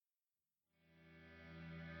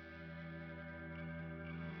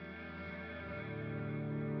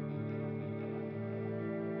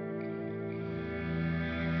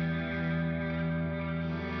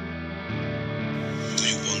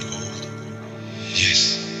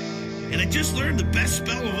And I just learned the best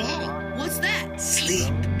spell of all. What's that?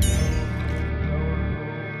 Sleep.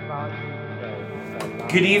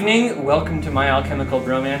 Good evening. Welcome to My Alchemical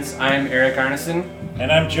Bromance. I'm Eric Arneson.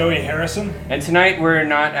 And I'm Joey Harrison. And tonight we're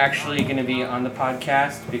not actually going to be on the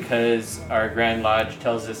podcast because our Grand Lodge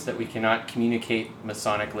tells us that we cannot communicate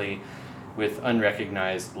Masonically with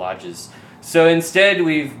unrecognized lodges. So instead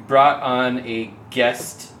we've brought on a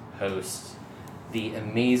guest host, the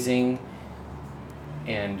amazing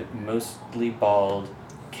and mostly bald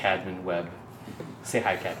Cadman Webb. Say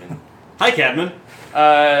hi, Cadman. Hi, Cadman.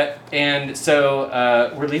 And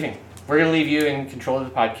so we're leaving. We're going to leave you in control of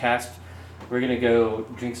the podcast. We're going to go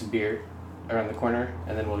drink some beer around the corner,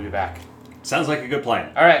 and then we'll be back. Sounds like a good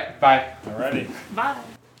plan. All right, bye. Alrighty. Bye.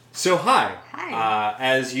 So, hi. Hi.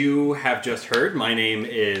 As you have just heard, my name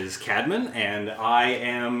is Cadman, and I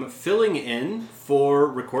am filling in for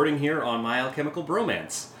recording here on My Alchemical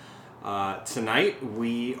Bromance. Tonight,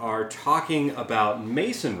 we are talking about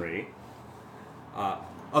masonry,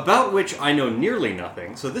 about which I know nearly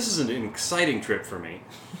nothing, so this is an exciting trip for me.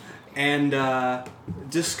 And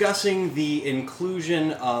discussing the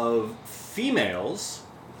inclusion of females,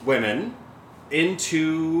 women,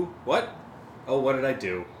 into... What? Oh, what did I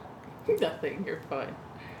do? Nothing, you're fine.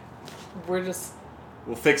 We're just...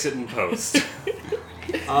 We'll fix it in post.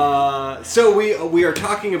 So we are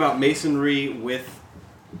talking about masonry with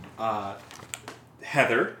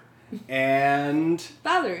Heather and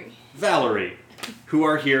Valerie, who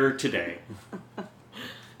are here today.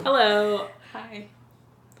 Hello. Hi.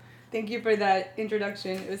 Thank you for that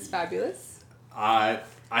introduction. It was fabulous.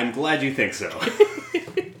 I'm glad you think so.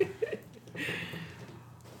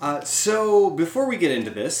 So before we get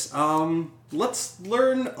into this, let's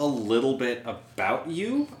learn a little bit about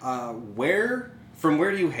you. From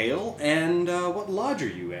where do you hail, and what lodge are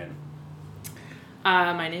you in?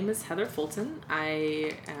 My name is Heather Fulton.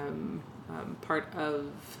 I am part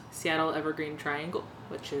of Seattle Evergreen Triangle,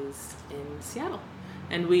 which is in Seattle.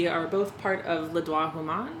 And we are both part of Le Droit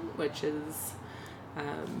Humain, which is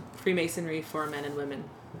Freemasonry for men and women.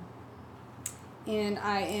 And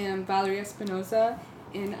I am Valerie Espinoza,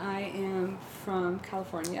 and I am from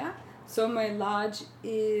California. So my lodge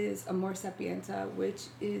is Amor Sapienta, which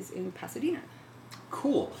is in Pasadena.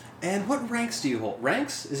 Cool. And what ranks do you hold?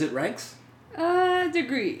 Ranks? Is it ranks?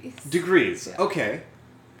 Degrees. Degrees. Yeah. Okay.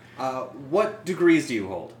 What degrees do you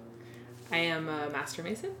hold? I am a Master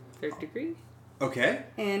Mason, 3rd degree. Okay.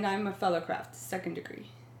 And I'm a fellow craft, 2nd degree.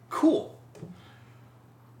 Cool.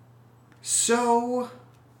 So...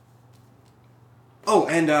 Oh,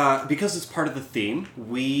 and because it's part of the theme,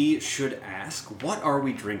 we should ask, what are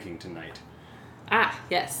we drinking tonight? Ah,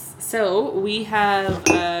 yes. So we have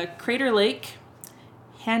Crater Lake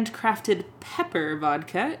handcrafted pepper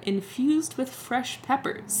vodka infused with fresh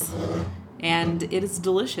peppers. And it is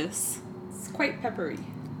delicious. It's quite peppery.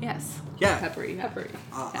 Yes. Yeah. Peppery.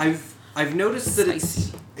 I've noticed that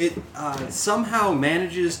Spicy. it somehow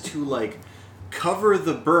manages to, like, cover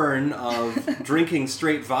the burn of drinking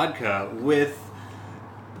straight vodka with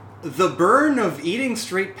the burn of eating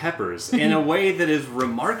straight peppers in a way that is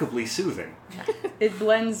remarkably soothing. It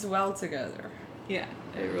blends well together. Yeah,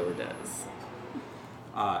 it really does.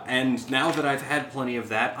 And now that I've had plenty of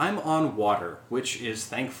that, I'm on water, which is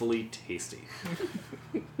thankfully tasty.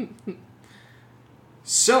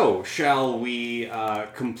 So, shall we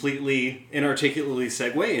completely inarticulately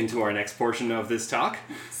segue into our next portion of this talk?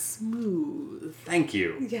 Smooth. Thank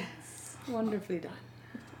you. Yes. Wonderfully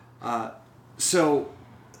done. So,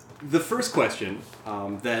 the first question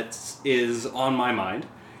that is on my mind,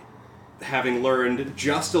 having learned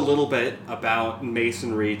just a little bit about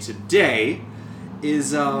masonry today,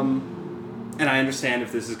 is, and I understand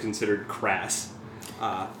if this is considered crass,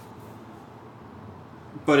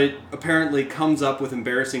 but it apparently comes up with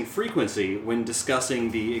embarrassing frequency when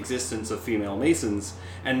discussing the existence of female masons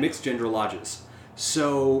and mixed gender lodges.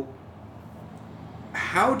 So,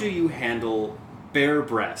 how do you handle bare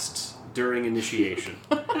breasts during initiation?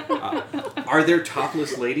 Are there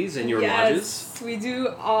topless ladies in your lodges? Yes, we do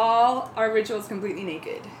all our rituals completely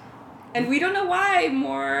naked. And we don't know why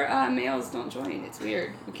more males don't join. It's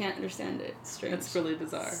weird. We can't understand it. It's strange. That's really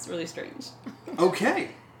bizarre. It's really strange. Okay.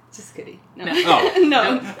 Just kidding. No. Oh.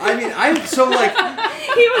 No. I mean, I'm so like...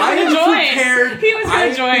 He was I going to am join. prepared. He was going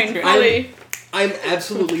to join. Fully. I'm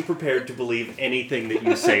absolutely prepared to believe anything that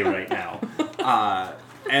you say right now.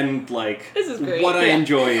 And, like, This is great. what I Yeah.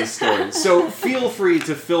 enjoy is stories. So feel free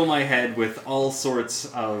to fill my head with all sorts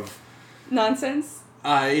of... Nonsense.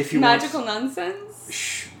 If you Magical want... nonsense.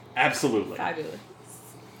 Shh. Absolutely. Fabulous.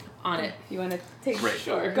 On it. You want to take... Great.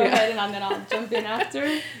 Sure. Go ahead, and then I'll jump in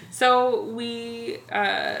after. So we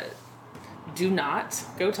do not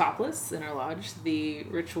go topless in our lodge. The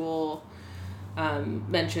ritual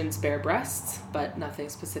mentions bare breasts, but nothing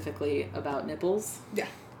specifically about nipples. Yeah.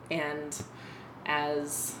 And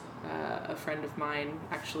as a friend of mine,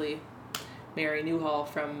 actually, Mary Newhall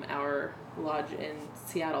from our lodge in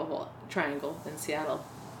Seattle, well, Triangle in Seattle,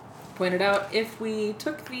 pointed out, if we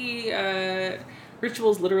took the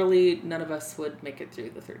rituals literally, none of us would make it through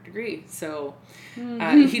the third degree. So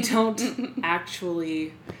you don't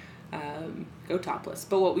actually go topless.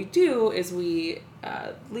 But what we do is we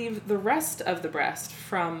leave the rest of the breast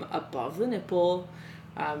from above the nipple,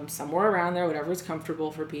 somewhere around there, whatever's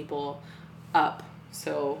comfortable for people, up.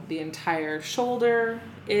 So the entire shoulder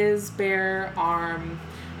is bare, arm,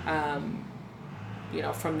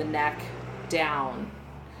 from the neck down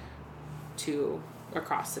to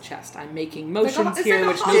across the chest. I'm making motions here,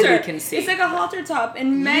 which nobody can see. It's like a halter top,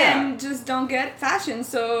 and men just don't get fashion,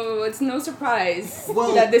 so it's no surprise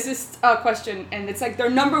that this is a question, and it's like their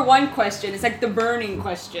number one question. It's like the burning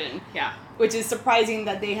question. Yeah. Which is surprising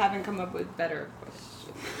that they haven't come up with better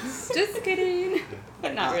questions. Just kidding.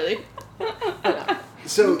 But not really.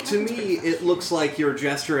 So, to me, it looks like you're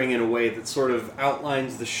gesturing in a way that sort of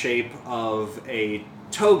outlines the shape of a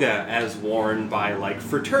toga as worn by, like,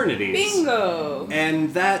 fraternities. Bingo!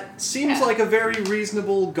 And that seems like a very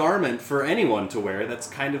reasonable garment for anyone to wear. That's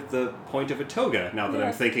kind of the point of a toga, now that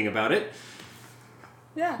I'm thinking about it.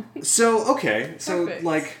 Yeah. So, okay. So, Perfect.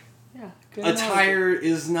 like, Good attire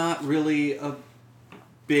is not really a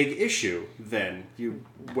big issue, then. You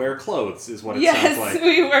wear clothes, is what it sounds like. Yes,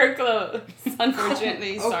 we wear clothes.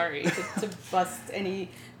 Unfortunately, sorry to bust any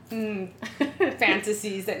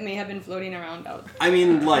fantasies that may have been floating around out. I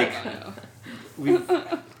mean, like, I don't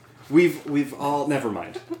know. we've all... Never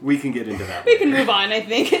mind. We can get into that. We can move on, I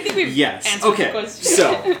think. I think we've answered the question.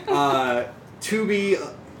 So, to be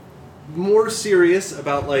more serious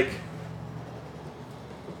about, like,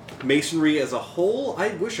 masonry as a whole, I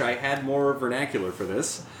wish I had more vernacular for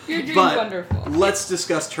this. You're doing but wonderful. Let's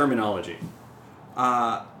discuss terminology.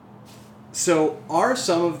 So, are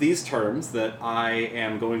some of these terms that I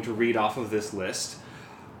am going to read off of this list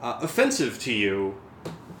offensive to you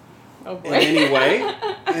Oh boy. in any way?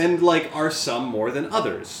 And, like, are some more than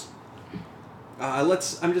others?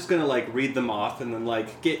 I'm just gonna, like, read them off and then,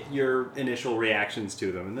 like, get your initial reactions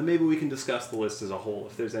to them. And then maybe we can discuss the list as a whole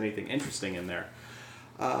if there's anything interesting in there.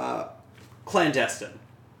 Clandestine.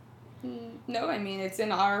 No, I mean, it's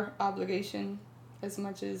in our obligation as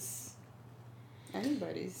much as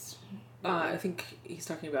anybody's. I think he's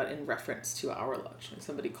talking about in reference to our lodge, like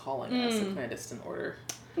somebody calling us a clandestine order.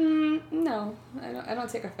 No, I don't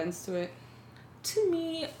take offense to it. To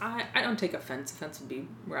me, I don't take offense. Offense would be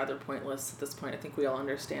rather pointless at this point. I think we all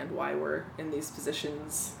understand why we're in these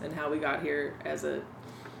positions and how we got here as a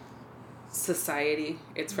society.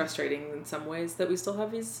 It's frustrating in some ways that we still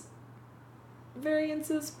have these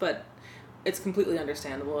variances, but it's completely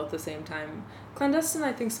understandable at the same time. Clandestine,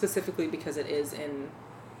 I think, specifically because it is in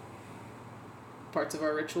parts of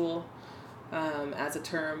our ritual as a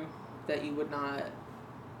term that you would not,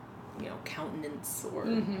 countenance or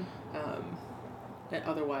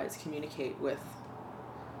otherwise communicate with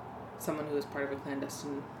someone who is part of a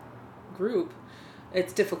clandestine group.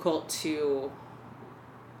 It's difficult to...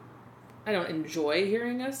 I don't enjoy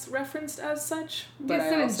hearing us referenced as such, but it's I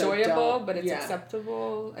not also enjoyable, don't, but it's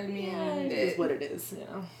acceptable. I mean, it is what it is,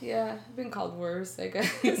 Yeah, I've been called worse, I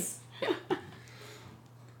guess.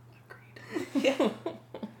 Agreed. Yeah.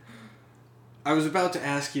 I was about to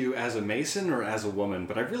ask you as a Mason or as a woman,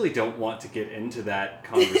 but I really don't want to get into that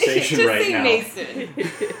conversation Just right say now. Mason.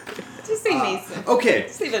 Just say Mason. Okay.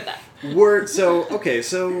 Just leave it at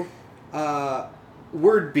that.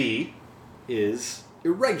 Word B is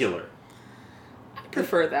irregular. I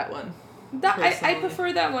prefer that one. I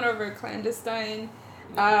prefer that one over clandestine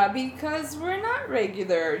because we're not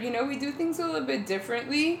regular. We do things a little bit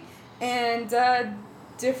differently, and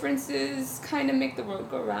differences kind of make the world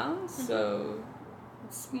go round, so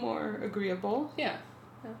it's more agreeable. Yeah.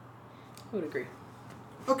 I would agree.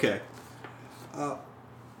 Okay.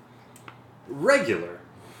 Regular.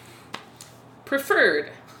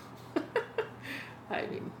 Preferred. I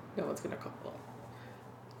mean, no one's going to call it.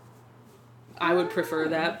 I would prefer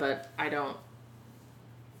that, but I don't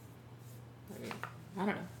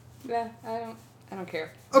know. Yeah, I don't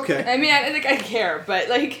care. Okay. I mean, I care, but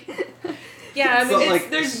like, yeah, I mean,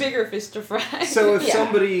 But, there's bigger fish to fry. So if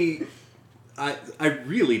somebody, I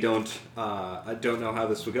really don't, I don't know how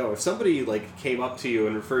this would go. If somebody like came up to you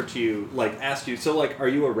and referred to you, like asked you, so like, are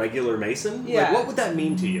you a regular Mason? Yeah. Like, what would that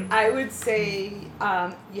mean to you? I would say,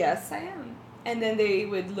 yes, I am. And then they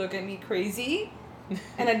would look at me crazy,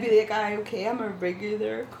 And I'd be like, I'm a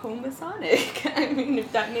regular co-Masonic. I mean,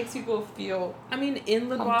 if that makes people feel... I mean, in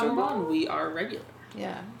Le Droit Comfortable? Roman, we are regular.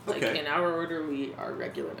 Yeah. Like, Okay. in our order, we are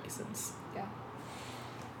regular Masons.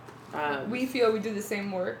 Yeah. We feel we do the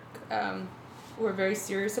same work. We're very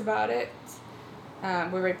serious about it.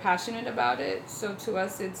 We're very passionate about it. So to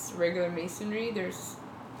us, it's regular Masonry. There's,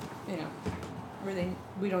 really,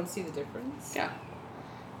 we don't see the difference. Yeah.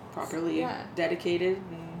 Properly Yeah. dedicated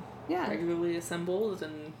and Yeah. regularly assembled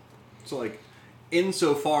and... So, like,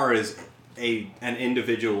 insofar as an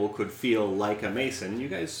individual could feel like a Mason, you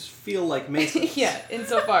guys feel like Masons. Yeah,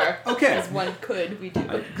 insofar Okay. as one could, we do.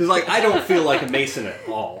 Because, like, I don't feel like a Mason at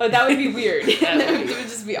all. Oh, that would be weird. That would It be- would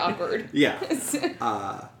just be awkward. Yeah. 'Cause then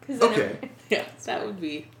Okay. Yeah, that would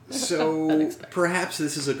be... So, Unexpected. perhaps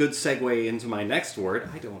this is a good segue into my next word.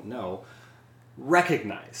 I don't know.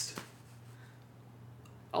 Recognized.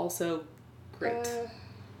 Also great.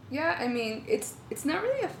 Yeah, I mean, it's not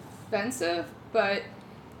really offensive, but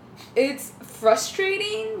it's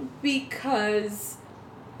frustrating because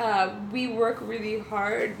we work really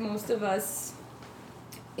hard. Most of us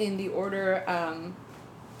in the order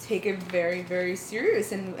take it very, very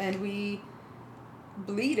serious, and we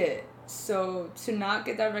bleed it. So to not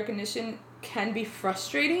get that recognition can be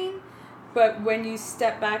frustrating, but when you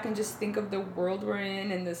step back and just think of the world we're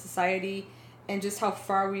in and the society and just how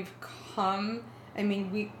far we've come, I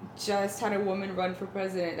mean, we just had a woman run for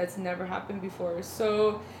president. That's never happened before.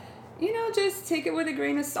 So, just take it with a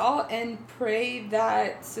grain of salt and pray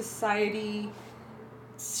that society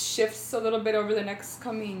shifts a little bit over the next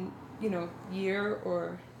coming, year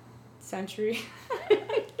or century.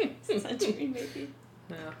 Century, maybe.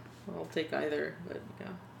 Yeah, I'll take either, but yeah.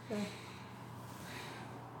 Yeah.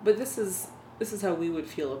 But this is how we would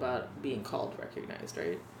feel about being called recognized,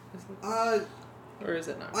 right? Is it, or is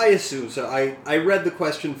it not? I assume so. I read the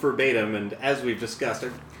question verbatim, and as we've discussed,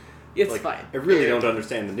 It's fine. I really don't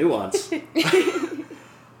understand the nuance.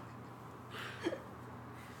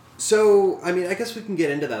 So, I mean, I guess we can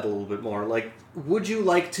get into that a little bit more. Like, would you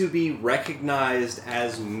like to be recognized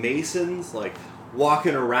as Masons, like,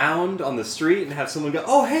 walking around on the street and have someone go,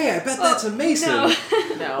 "Oh, hey, I bet that's a Mason"? No.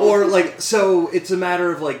 No. Or, like, so it's a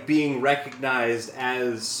matter of, like, being recognized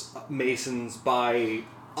as Masons by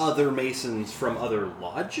other Masons from other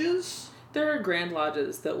lodges? There are grand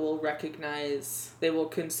lodges that will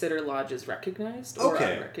consider lodges recognized or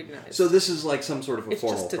Okay. unrecognized. So this is like some sort of a it's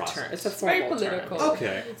formal just a process. term. It's a It's very formal political. term.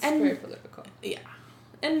 Okay. It's And- very political. Yeah.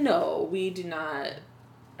 And no, we do not...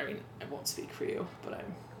 I mean, I won't speak for you, but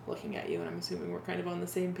I'm looking at you and I'm assuming we're kind of on the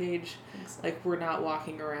same page. Like, we're not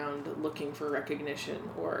walking around looking for recognition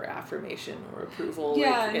or affirmation or approval.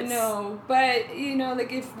 Yeah, like, it's, no, but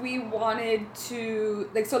like if we wanted to,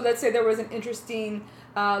 like, so let's say there was an interesting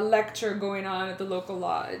lecture going on at the local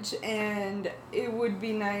lodge, and it would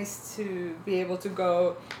be nice to be able to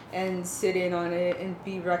go and sit in on it and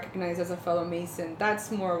be recognized as a fellow Mason.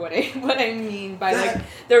 That's more what I mean by like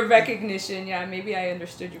the recognition. Yeah, maybe I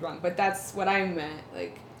understood you wrong, but that's what I meant.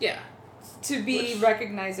 Like, Yeah. to be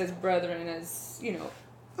recognized as brethren, as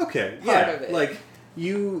Okay, part yeah. of it. Like,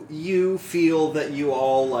 you feel that you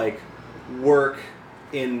all, like, work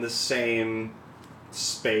in the same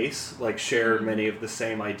space, like, share many of the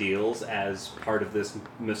same ideals as part of this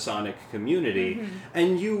Masonic community,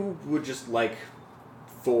 and you would just like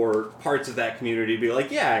for parts of that community to be like,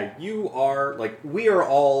 yeah, you are, like, we are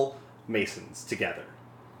all Masons together.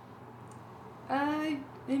 I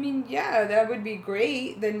mean, yeah, that would be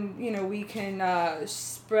great. Then, we can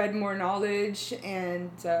spread more knowledge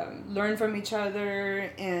and learn from each other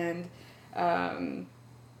and,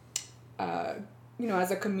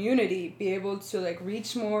 as a community, be able to, like,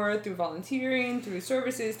 reach more through volunteering, through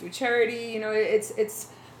services, through charity. It's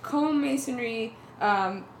co-masonry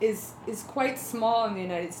is quite small in the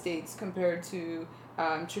United States compared to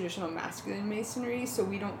traditional masculine masonry, so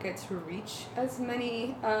we don't get to reach as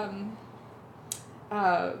many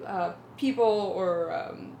people,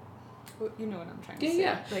 or you know what I'm trying to say.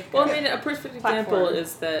 Yeah. Like, Well, I mean, a perfect example platform.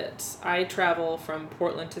 is that I travel from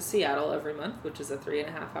Portland to Seattle every month, which is a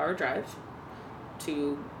 3.5-hour drive,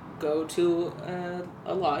 to go to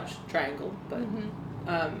a lodge, Triangle, but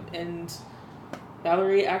and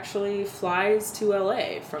Valerie actually flies to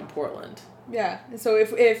LA from Portland. Yeah, and so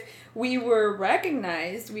if we were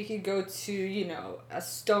recognized, we could go to, a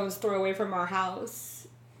stone's throw away from our house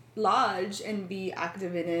lodge and be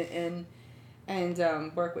active in it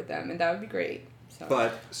and work with them, and that would be great.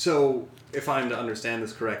 So if I'm to understand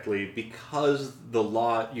this correctly, because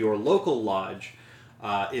your local lodge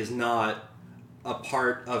is not a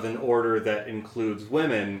part of an order that includes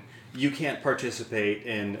women, you can't participate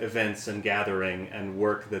in events and gathering and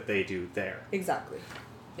work that they do there. Exactly.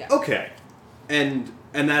 Yeah. Okay. And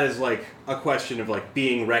that is like a question of like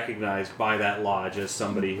being recognized by that lodge as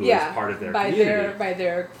somebody who is part of their community. By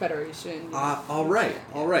their federation. All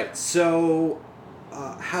right. So,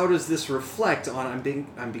 how does this reflect on?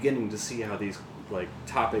 I'm beginning to see how these like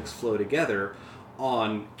topics flow together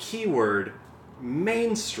on keyword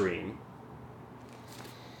mainstream. ...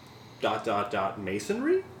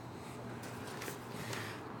 Masonry.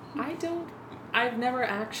 I've never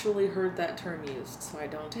actually heard that term used, so I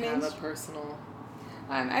don't have a personal.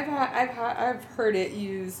 I've heard it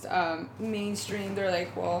used mainstream. They're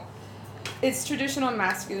like, well, it's traditional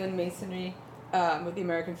masculine masonry with the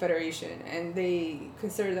American Federation, and they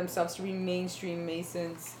consider themselves to be mainstream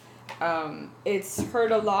Masons. It's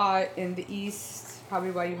heard a lot in the East,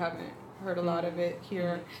 probably why you haven't heard a lot of it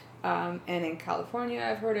here, and in California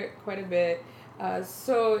I've heard it quite a bit.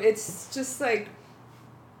 So it's just like,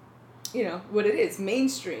 you know, what it is,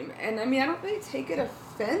 mainstream. And I mean, I don't really take it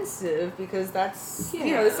offensive because that's,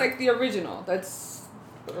 you know, it's like the original. That's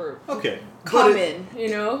common, you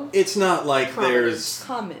know? It's not like there's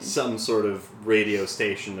common. Some sort of radio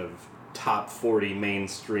station of top 40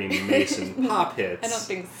 mainstream Mason pop hits. I don't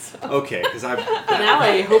think so. Okay, because I've... Now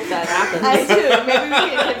I hope that happens. I do. Maybe we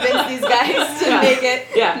can convince these guys to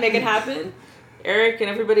make it happen. Eric and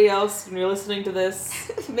everybody else, when you're listening to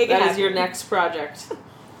this, that is your next project.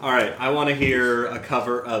 All right, I want to hear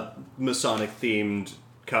a Masonic-themed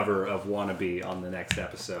cover of Wannabe on the next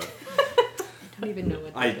episode. I don't even know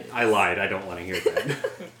what that is. I lied. I don't want to hear that.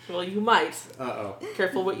 Well, you might. Uh-oh.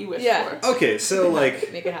 Careful what you wish for. Okay, so,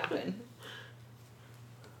 like... Make it happen.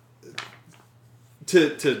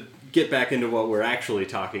 To get back into what we're actually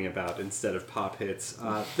talking about instead of pop hits,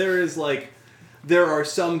 there are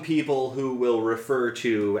some people who will refer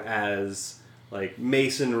to as... like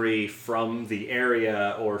Masonry from the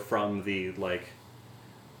area or from the like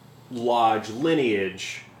lodge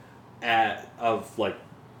lineage of like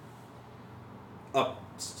a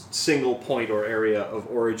single point or area of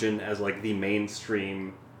origin as like the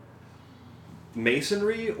mainstream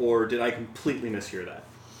Masonry, or did I completely mishear that?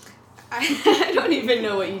 I don't even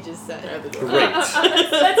know what you just said. Great.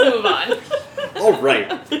 Let's move on. All right.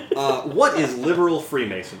 What is liberal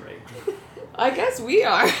Freemasonry? I guess we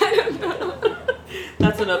are. I don't know.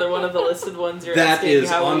 That's another one of the listed ones you're That asking.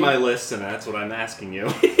 is on my list, and that's what I'm asking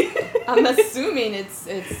you. I'm assuming it's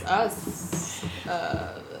us.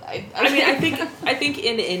 I think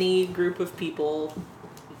in any group of people,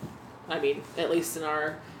 I mean, at least in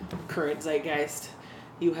our current zeitgeist,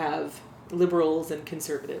 you have liberals and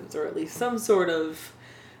conservatives, or at least some sort of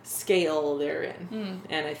scale therein.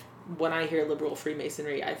 And when I hear liberal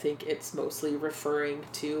Freemasonry, I think it's mostly referring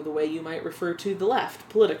to the way you might refer to the left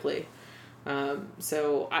politically. And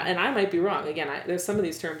I might be wrong. Again, there's some of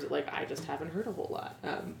these terms that like I just haven't heard a whole lot.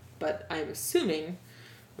 But I'm assuming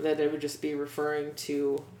that it would just be referring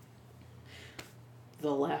to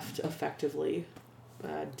the left, effectively,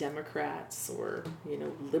 Democrats or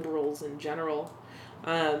liberals in general,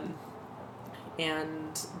 and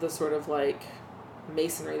the sort of like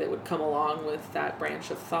Masonry that would come along with that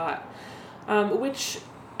branch of thought, which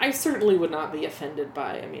I certainly would not be offended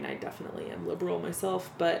by. I mean, I definitely am liberal myself,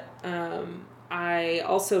 but I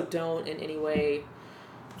also don't in any way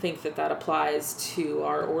think that applies to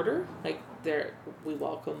our order. Like, we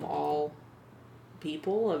welcome all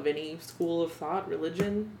people of any school of thought,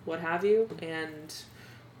 religion, what have you, and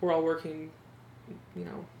we're all working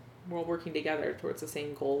together towards the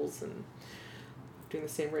same goals and doing the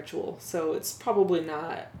same ritual. So it's probably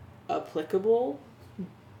not applicable,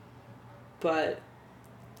 but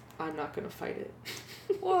I'm not going to fight it.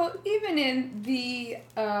 Well, even in the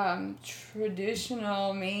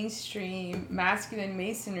traditional mainstream masculine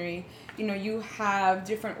Masonry, you have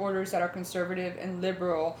different orders that are conservative and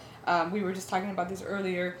liberal. We were just talking about this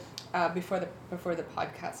earlier before the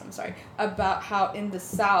podcast. I'm sorry, about how in the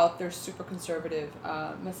South there's super conservative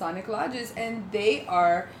Masonic lodges, and they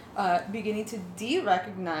are beginning to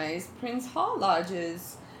de-recognize Prince Hall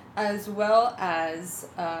lodges as well as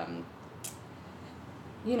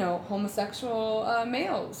homosexual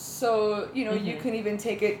males. So, you can even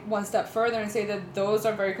take it one step further and say that those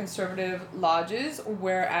are very conservative lodges,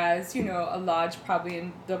 whereas, a lodge probably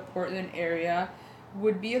in the Portland area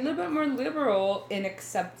would be a little bit more liberal in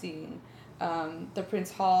accepting the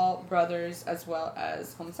Prince Hall brothers as well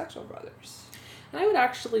as homosexual brothers. And I would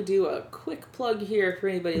actually do a quick plug here for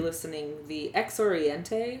anybody listening. The Ex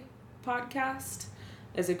Oriente podcast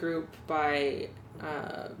is a group by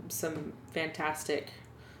some fantastic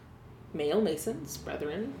male Masons,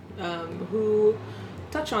 brethren, who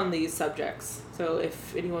touch on these subjects. So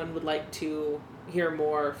if anyone would like to hear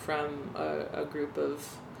more from a group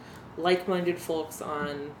of like-minded folks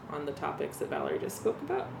on the topics that Valerie just spoke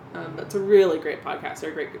about, it's a really great podcast.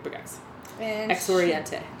 They're a great group of guys. And Ex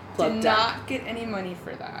Oriente. did not get any money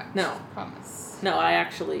for that. No. Promise. No, I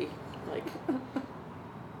actually,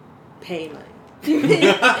 pay money.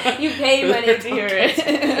 You pay money to hear it.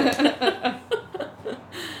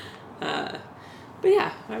 But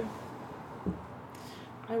yeah,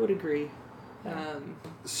 I would agree.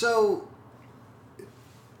 So,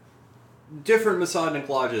 different Masonic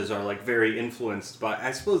lodges are very influenced by.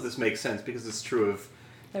 I suppose this makes sense because it's true of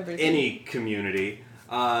Everything. any community.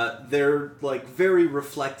 They're very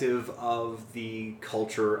reflective of the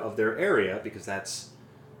culture of their area because that's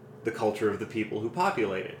the culture of the people who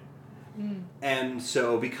populate it. And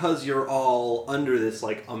so, because you're all under this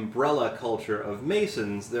umbrella culture of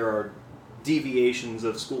Masons, there are deviations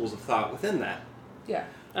of schools of thought within that. Yeah.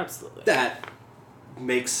 Absolutely. That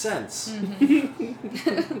makes sense. And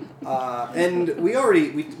we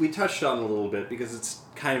touched on it a little bit because it's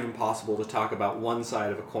kind of impossible to talk about one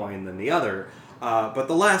side of a coin than the other. But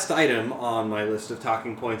the last item on my list of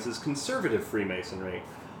talking points is conservative Freemasonry,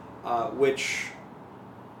 which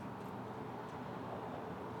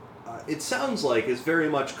it sounds like is very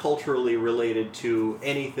much culturally related to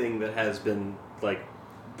anything that has been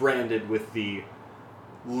branded with the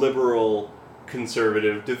liberal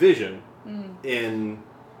conservative division in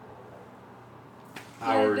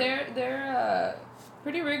our. They're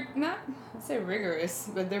pretty not I'd say rigorous,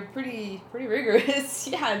 but they're pretty rigorous.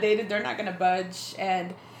 Yeah, they're not gonna budge,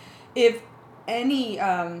 and if any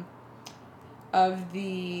of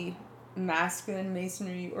the masculine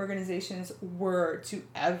masonry organizations were to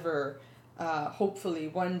ever hopefully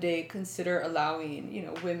one day consider allowing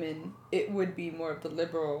women, it would be more of the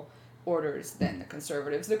liberal orders than the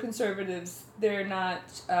conservatives. The conservatives, they're not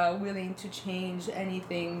willing to change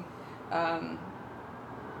anything,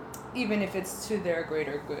 even if it's to their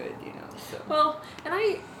greater good, so. Well, and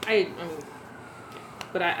I mean,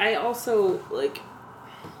 but I also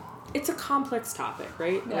it's a complex topic,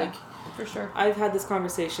 right? Yeah, for sure. I've had this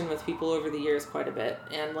conversation with people over the years quite a bit,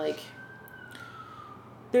 and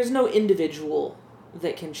there's no individual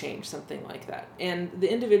that can change something like that. And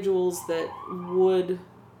the individuals that would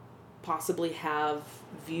possibly have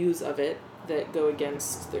views of it that go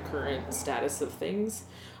against the current status of things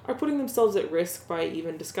are putting themselves at risk by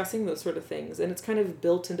even discussing those sort of things. And it's kind of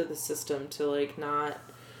built into the system to not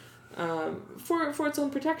for its own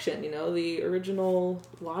protection. The original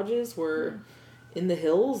lodges were in the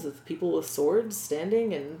hills with people with swords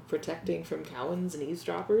standing and protecting from Cowans and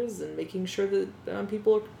eavesdroppers and making sure that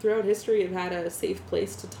people throughout history have had a safe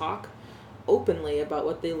place to talk openly about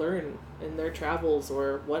what they learn in their travels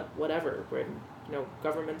or whatever, where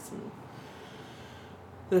governments and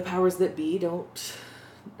the powers that be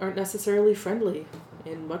aren't necessarily friendly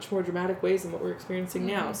in much more dramatic ways than what we're experiencing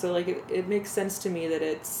now. So it makes sense to me that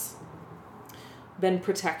it's been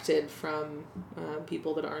protected from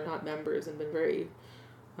people that are not members and been very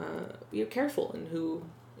careful in who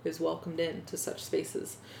is welcomed into such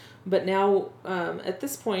spaces. But now at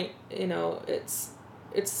this point, it's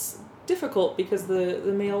difficult because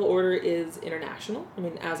the male order is international. I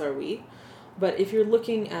mean, as are we. But if you're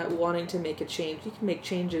looking at wanting to make a change, you can make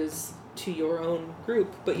changes to your own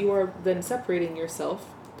group, but you are then separating yourself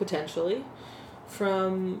potentially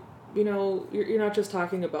from, you're not just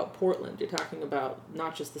talking about Portland, you're talking about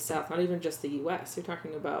not just the South, not even just the U.S., you're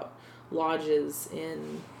talking about lodges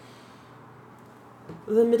in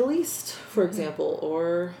the Middle East, for example,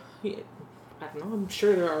 or I don't know, I'm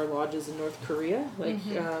sure there are lodges in North Korea,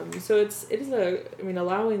 so it is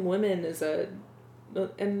allowing women is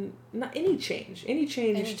and not any change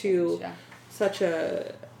to such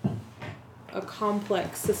a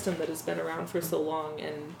complex system that has been around for so long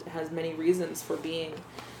and has many reasons for being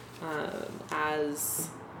as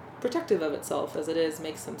protective of itself as it is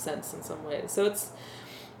makes some sense in some ways. So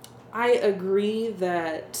I agree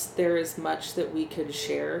that there is much that we could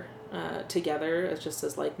share together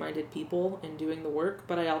as like-minded people in doing the work,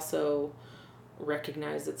 but I also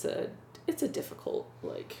recognize it's a difficult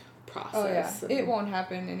process. Oh yeah, it won't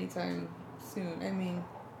happen anytime soon. I mean,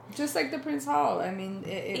 just like the Prince Hall. I mean,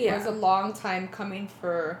 it was a long time coming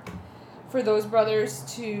for those brothers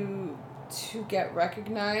to get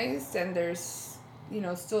recognized, and there's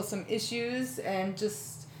still some issues, and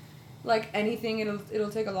just like anything, it'll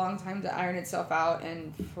take a long time to iron itself out,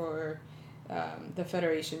 and for the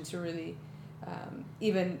Federation to really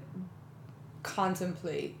even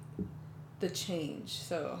contemplate the change.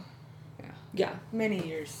 So yeah, many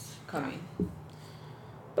years coming.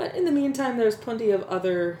 But in the meantime, there's plenty of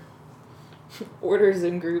other orders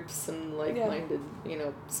and groups and like-minded,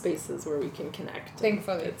 spaces where we can connect.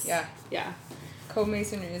 Thankfully, yeah. Yeah.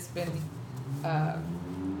 Co-Masonry has been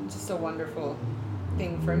just a wonderful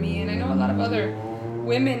thing for me, and I know a lot of other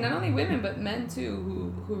women, not only women but men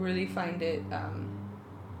too, who really find it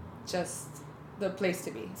just the place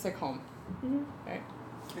to be. It's like home, right?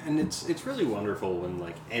 And it's really wonderful when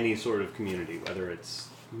like any sort of community, whether it's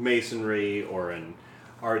Masonry or an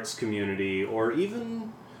arts community or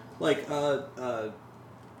even like a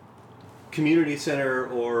community center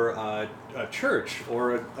or a church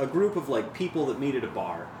or a group of like people that meet at a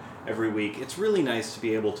bar every week. It's really nice to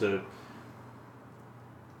be able to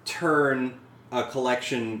turn a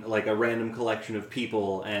collection, like a random collection of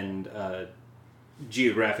people and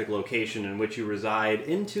geographic location in which you reside,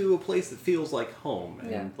 into a place that feels like home.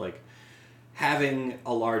 And like having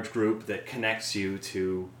a large group that connects you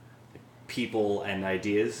to people and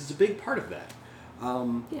ideas is a big part of that.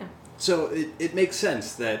 So it makes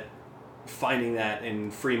sense that finding that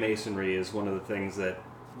in Freemasonry is one of the things that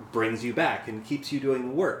brings you back and keeps you doing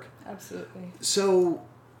the work. Absolutely. So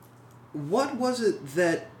what was it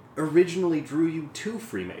that originally drew you to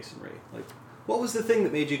Freemasonry? Like, what was the thing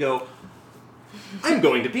that made you go, I'm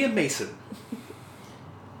going to be a Mason?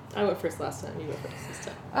 I went first last time. You go first this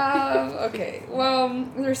time. Okay. Well,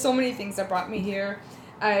 there's so many things that brought me here.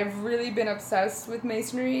 I've really been obsessed with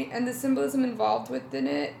Masonry and the symbolism involved within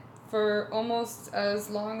it for almost as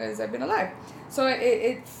long as I've been alive. So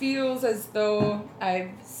it feels as though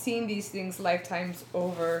I've seen these things lifetimes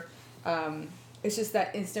over. It's just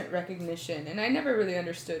that instant recognition. And I never really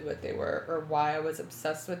understood what they were or why I was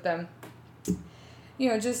obsessed with them.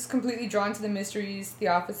 Just completely drawn to the mysteries,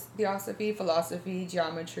 theosophy, philosophy,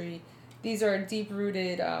 geometry. These are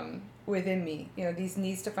deep-rooted within me. These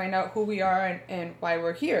needs to find out who we are and why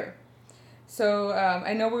we're here. So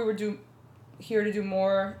I know we were here to do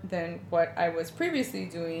more than what I was previously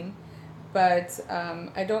doing, but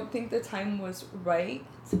I don't think the time was right.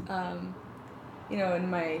 In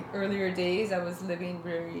my earlier days, I was living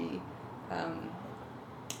very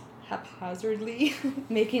haphazardly,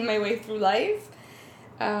 making my way through life.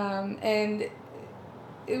 And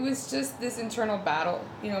it was just this internal battle.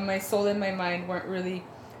 My soul and my mind weren't really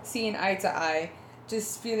seeing eye to eye,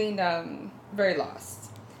 just feeling very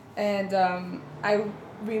lost. And I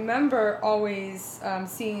remember always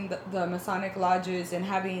seeing the Masonic lodges and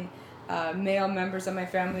having male members of my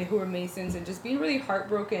family who were Masons and just being really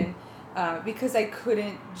heartbroken because I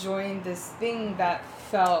couldn't join this thing that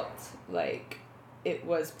felt like it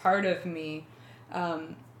was part of me.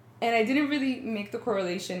 And I didn't really make the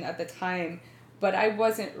correlation at the time, but I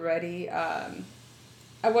wasn't ready. I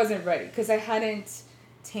wasn't ready because I hadn't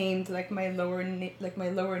tamed like my lower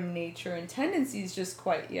nature and tendencies just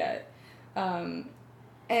quite yet. And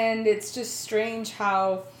it's just strange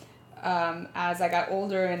how as I got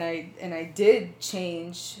older and I did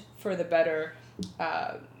change for the better,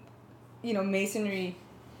 Masonry,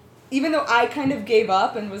 even though I kind of gave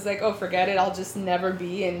up and was like, oh, forget it, I'll just never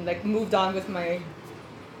be, and like moved on with my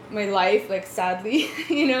life, like sadly,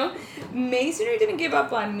 Masonry didn't give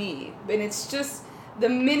up on me. And it's just the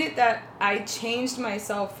minute that I changed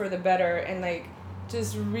myself for the better and like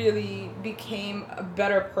just really became a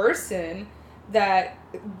better person, that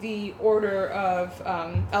the order of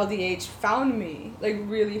LDH found me, like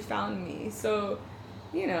really found me. So,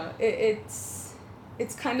 it's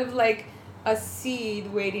kind of like a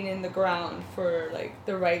seed waiting in the ground for like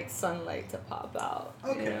the right sunlight to pop out.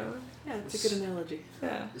 Okay. Yeah, it's a good analogy.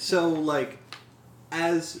 Yeah. So, like,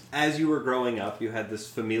 as you were growing up, you had this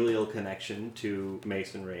familial connection to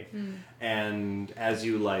Masonry, and as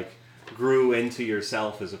you like grew into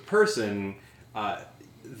yourself as a person,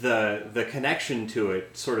 the connection to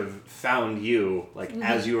it sort of found you, like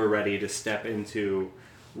as you were ready to step into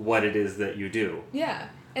what it is that you do. Yeah.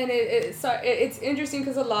 And it's interesting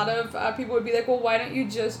because a lot of people would be like, well, why don't you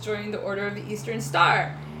just join the Order of the Eastern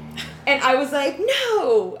Star? And I was like,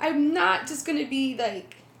 no, I'm not just going to be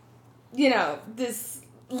like, this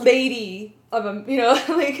lady of a,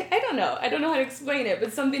 like, I don't know how to explain it,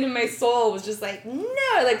 but something in my soul was just like,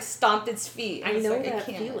 no, like stomped its feet. I know like, that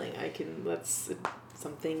feeling. That's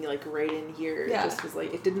something like right in here. Yeah. It just was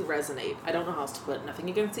like, it didn't resonate. I don't know how else to put it. Nothing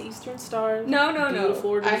against the Eastern Star. No. Beautiful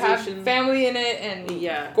organization. I have family in it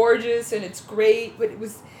and gorgeous and it's great, but it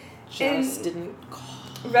was just didn't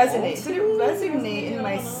resonate. Didn't resonate in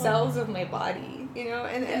my cells of my body,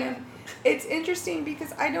 and it's interesting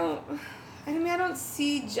because I don't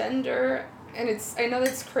see gender, and I know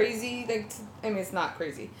that's crazy, it's not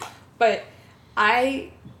crazy, but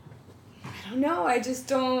I don't know, I just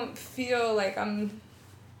don't feel like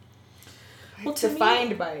Well, to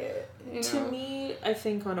defined by it. To me, I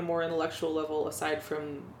think on a more intellectual level, aside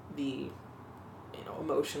from the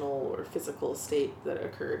emotional or physical state that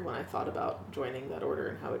occurred when I thought about joining that order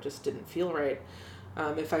and how it just didn't feel right,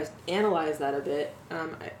 if I analyze that a bit,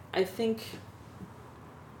 I think,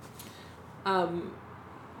 how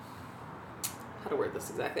to word this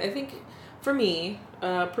exactly? I think for me,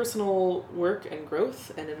 personal work and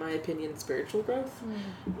growth, and in my opinion, spiritual growth,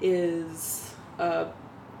 is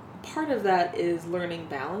part of that is learning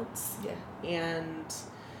balance. Yeah. And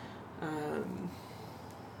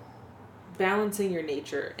balancing your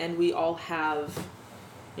nature. And we all have,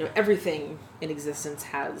 everything in existence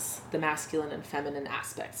has the masculine and feminine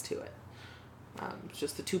aspects to it. It's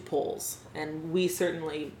just the two poles. And we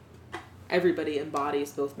certainly, everybody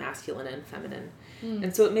embodies both masculine and feminine.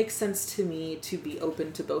 And so it makes sense to me to be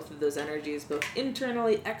open to both of those energies, both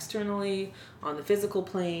internally, externally, on the physical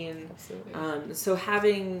plane. Absolutely. So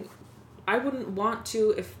I wouldn't want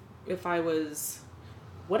to, if I was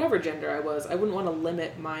whatever gender I was, I wouldn't want to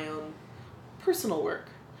limit my own personal work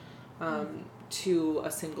to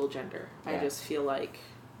a single gender. Yeah. I just feel like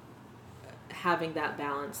having that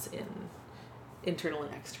balance internally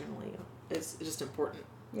and externally is just important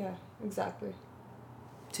Yeah, exactly.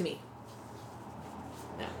 to me.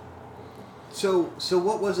 Yeah. So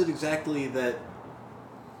what was it exactly that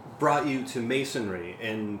brought you to Masonry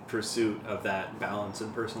in pursuit of that balance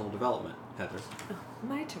and personal development, Heather? Oh,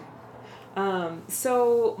 my turn.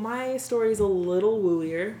 So my story's a little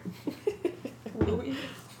wooier.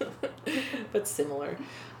 But similar.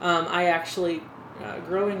 I actually,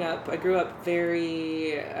 growing up, I grew up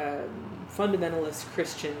very fundamentalist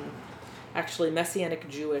Christian, actually Messianic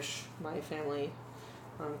Jewish, my family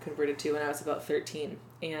converted to when I was about 13.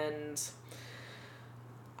 And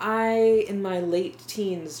I, in my late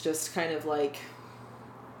teens, just kind of like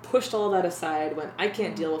pushed all that aside when I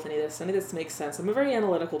can't deal with any of this. Any of this makes sense. I'm a very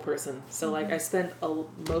analytical person. So like I spent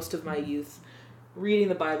most of my youth reading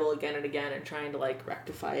the Bible again and again and trying to like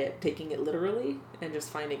rectify it, taking it literally and just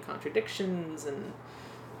finding contradictions and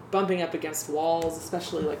bumping up against walls,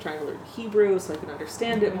 especially like trying to learn Hebrew so I could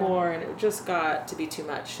understand it more. And it just got to be too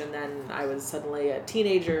much. And then I was suddenly a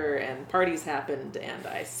teenager and parties happened and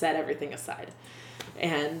I set everything aside.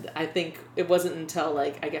 And I think it wasn't until I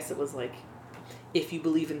guess it was If You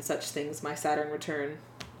Believe in Such Things, My Saturn Return.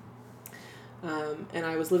 And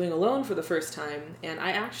I was living alone for the first time, and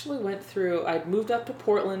I actually I'd moved up to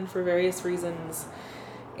Portland for various reasons,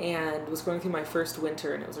 and was going through my first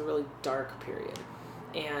winter, and it was a really dark period.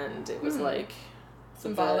 And it was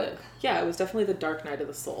symbolic. It was definitely the dark night of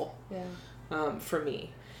the soul. Yeah. For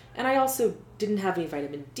me. And I also didn't have any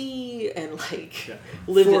vitamin D and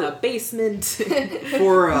lived in a basement.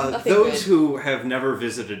 For those who have never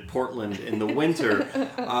visited Portland in the winter,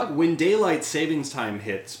 when daylight savings time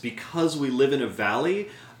hits, because we live in a valley,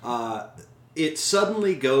 it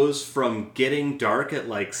suddenly goes from getting dark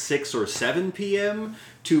at 6 or 7 p.m.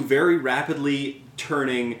 to very rapidly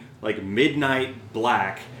turning midnight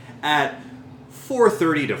black at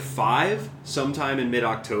 4:30 to 5 sometime in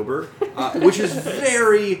mid-October, which is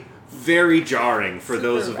very, very jarring for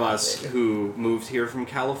those of us who moved here from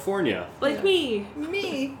California. Me.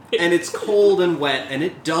 And it's cold and wet, and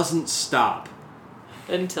it doesn't stop.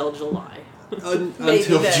 Until July.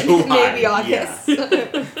 Until July. Maybe August.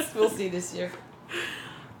 Yeah. We'll see this year.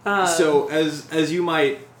 So, as you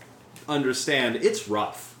might understand, it's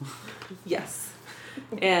rough. Yes.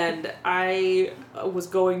 And I was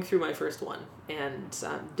going through my first one and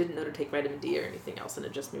didn't know to take vitamin D or anything else, and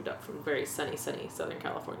had just moved up from very sunny Southern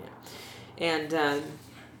California. And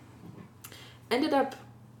ended up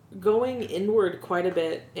going inward quite a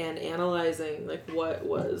bit and analyzing what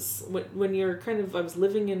was when you're I was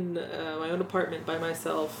living in my own apartment by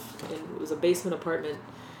myself, and it was a basement apartment.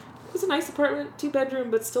 It was a nice apartment,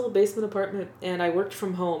 2-bedroom, but still a basement apartment, and I worked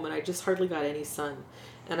from home, and I just hardly got any sun.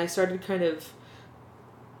 And I started kind of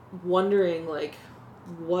wondering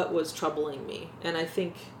what was troubling me, and I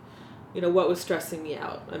think what was stressing me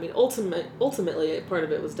out. I mean, ultimately part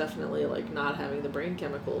of it was definitely not having the brain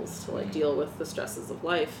chemicals to deal with the stresses of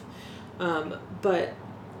life, but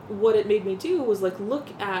what it made me do was look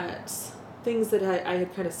at things that I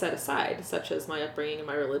had kind of set aside, such as my upbringing and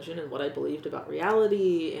my religion and what I believed about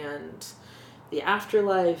reality and the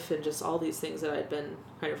afterlife and just all these things that I'd been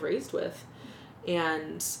kind of raised with.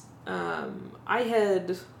 And I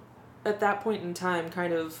had, at that point in time,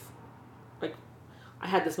 kind of I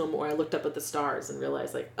had this moment where I looked up at the stars and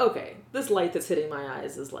realized okay, this light that's hitting my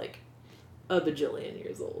eyes is a bajillion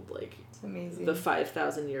years old. Like, It's amazing. the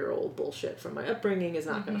 5,000-year-old bullshit from my upbringing is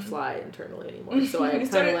not going to fly internally anymore. So I kind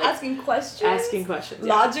started of like asking questions.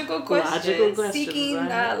 yeah. Logical questions. Seeking right?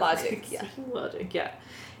 that logic. Yeah. Seeking logic, yeah.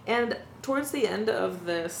 And towards the end of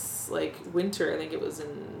this, like, winter, I think it was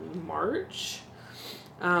in March,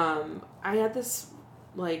 I had this,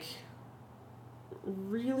 like,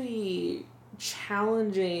 really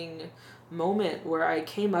challenging moment where I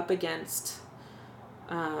came up against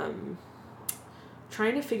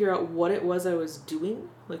trying to figure out what it was I was doing,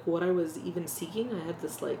 like what I was even seeking. I had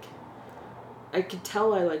this, like, I could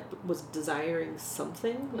tell I, like, was desiring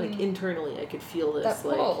something, like, internally. I could feel this, That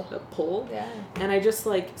pull. like, a pull. Yeah. And I just,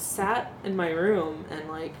 like, sat in my room and,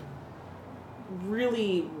 like,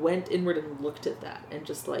 really went inward and looked at that and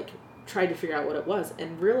just, like, tried to figure out what it was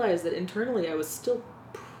and realized that internally I was still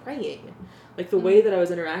praying. Like, the way that I was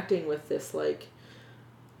interacting with this, like,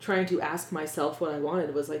 trying to ask myself what I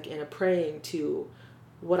wanted was, like, in a praying to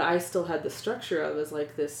what I still had the structure of as,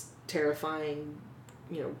 like, this terrifying,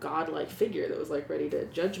 you know, godlike figure that was, like, ready to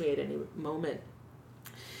judge me at any moment.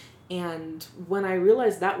 And when I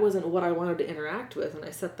realized that wasn't what I wanted to interact with, and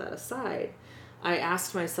I set that aside, I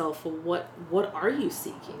asked myself, well, what are you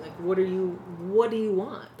seeking? Like, what do you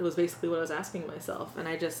want? It was basically what I was asking myself. And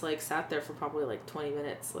I just, like, sat there for probably, like, 20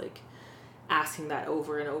 minutes, like, asking that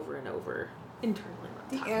over and over and over internally.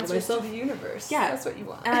 The talking answers to myself. to the universe. Yeah. That's what you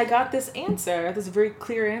want. And I got this answer, this very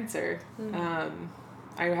clear answer.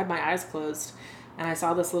 I had my eyes closed, and I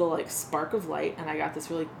saw this little, like, spark of light, and I got this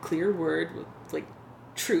really clear word with, like,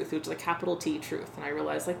 truth, which is a capital T, truth. And I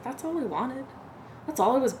realized, like, that's all I wanted. That's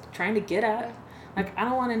all I was trying to get at. Like, I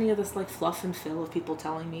don't want any of this, like, fluff and fill of people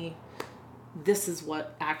telling me this is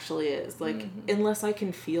what actually is. Like, unless I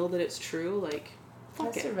can feel that it's true, like, fuck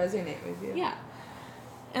Has it. to resonate with you. Yeah.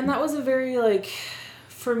 And that was a very, like,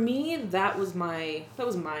 for me, that was my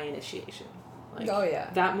initiation. Like, Oh, yeah.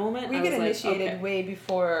 That moment, We I get was initiated like, okay. way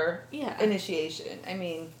before Yeah. initiation. I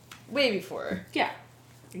mean, way before. Yeah.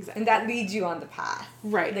 Exactly. And that leads you on the path.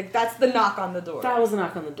 Right. Like, that's the knock on the door. That was a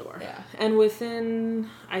knock on the door. Yeah. And within,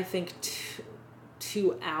 I think,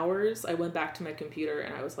 2 hours, I went back to my computer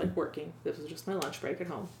and I was, like, working. This was just my lunch break at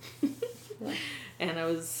home. Yeah. And I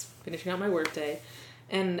was finishing out my workday.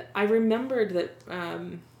 And I remembered that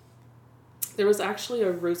there was actually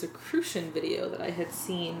a Rosicrucian video that I had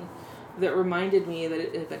seen that reminded me that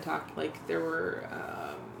it had been talked, like, there were,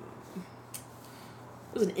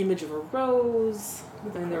 it was an image of a rose,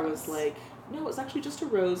 and there was, like, no, it was actually just a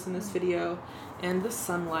rose in this video, and the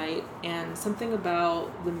sunlight, and something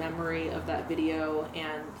about the memory of that video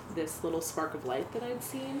and this little spark of light that I'd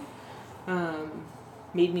seen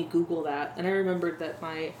made me Google that. And I remembered that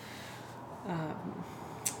my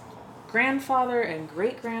grandfather and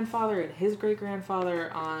great-grandfather and his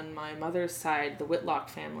great-grandfather on my mother's side, the Whitlock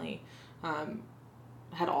family,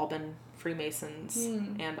 had all been Freemasons,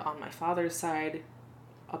 and on my father's side,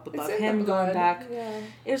 up above It's in him the going blood. back, Yeah.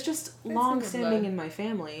 it was just in the long-standing blood. in my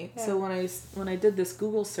family. Yeah. So when I did this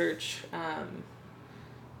Google search,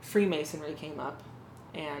 Freemasonry came up,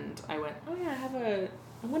 and I went, oh yeah,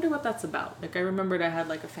 I wonder what that's about. Like, I remembered I had,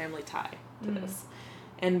 like, a family tie to this.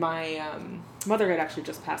 And my mother had actually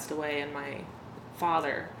just passed away, and my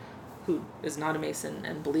father, who is not a Mason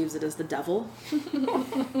and believes it is the devil.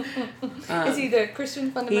 Is he the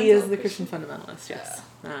Christian fundamentalist? He is the Christian fundamentalist, yes.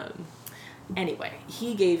 Anyway,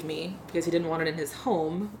 he gave me, because he didn't want it in his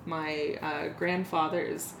home, my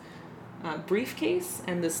grandfather's briefcase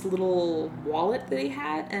and this little wallet that he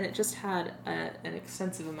had, and it just had an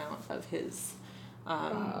extensive amount of his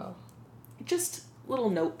Wow. just little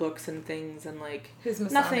notebooks and things, and, like, His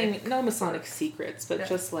Masonic no Masonic secrets, but Yeah.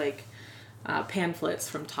 just, like, pamphlets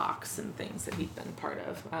from talks and things that he'd been part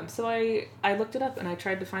of. So I looked it up, and I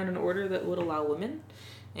tried to find an order that would allow women,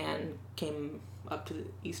 and came up to the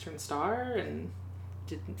Eastern Star, and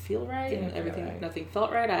didn't feel right, Didn't and feel everything, right. nothing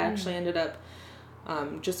felt right. I actually ended up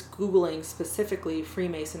just Googling specifically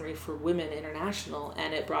Freemasonry for Women International,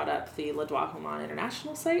 and it brought up the Le Droit Humain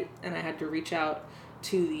International site, and I had to reach out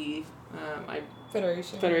to the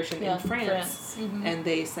Federation in France, and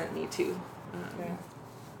they sent me to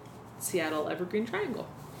Seattle Evergreen Triangle.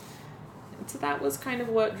 And so that was kind of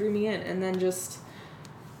what drew me in. And then just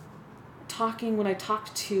when I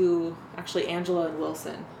talked to actually Angela and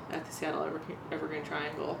Wilson at the Seattle Evergreen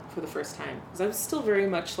Triangle for the first time, because I was still very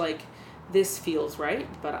much like, this feels right,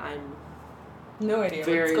 but I'm No idea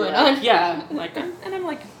very, what's going like, on. yeah, like, I'm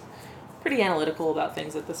like pretty analytical about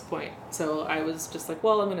things at this point. So I was just like,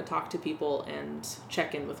 well, I'm going to talk to people and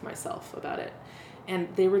check in with myself about it.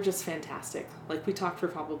 And they were just fantastic. Like, we talked for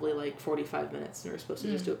probably, like, 45 minutes, and we were supposed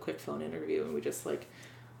to just do a quick phone interview, and we just, like,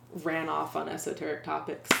 ran off on esoteric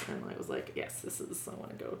topics, and I was like, yes, I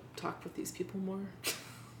want to go talk with these people more.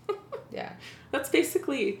 Yeah. That's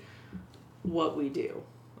basically what we do.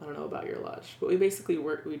 I don't know about your lodge, but we basically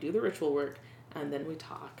we do the ritual work, and then we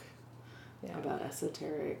talk about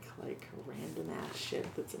esoteric, like, random ass shit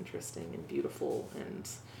that's interesting and beautiful, and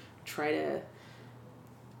try to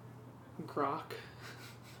grok,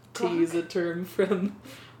 to use a term from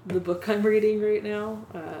the book I'm reading right now,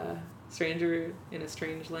 Stranger in a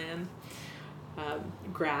Strange Land,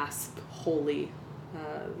 grasp wholly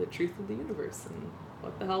the truth of the universe and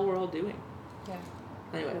what the hell we're all doing. Yeah.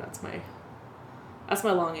 Anyway, that's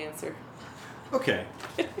my long answer. Okay.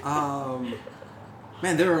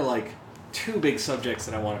 Man, there are like two big subjects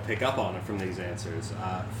that I want to pick up on from these answers.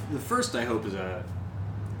 The first, I hope, is a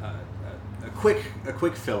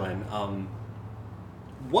quick fill-in.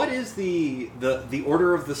 What is the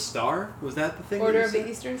Order of the Star? Was that the thing? Order of the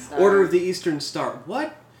Eastern Star? Order of the Eastern Star.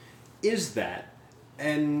 What is that?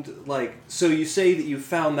 And, like, so you say that you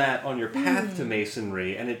found that on your path to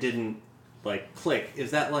Masonry and it didn't, like, click.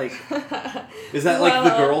 Is that like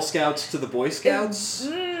the Girl Scouts to the Boy Scouts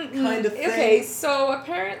kind of thing? Okay, so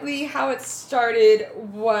apparently how it started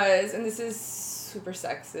was, and this is super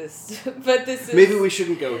sexist, but this is... Maybe we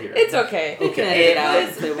shouldn't go here. It's okay. Okay. It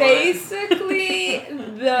was basically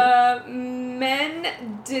the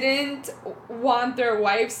men didn't want their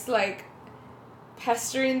wives, like,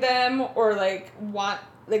 pestering them or, like,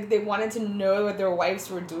 they wanted to know what their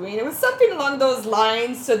wives were doing. It was something along those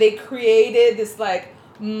lines, so they created this, like,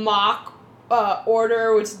 mock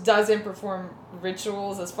order which doesn't perform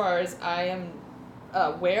rituals as far as I am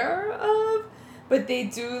aware of, but they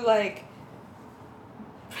do, like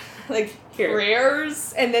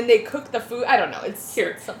prayers, and then they cook the food. I don't know. It's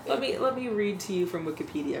Here, something. let me read to you from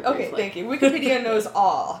Wikipedia. Okay, briefly. thank you. Wikipedia knows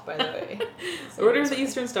all, by the way. The Order of the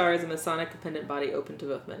Eastern Star is a Masonic dependent body open to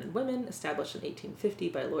both men and women, established in 1850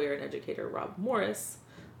 by lawyer and educator Rob Morris,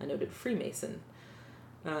 a noted Freemason.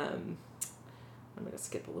 I'm going to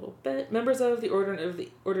skip a little bit. Members of the Order of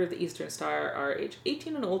the Eastern Star are age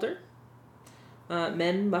 18 and older.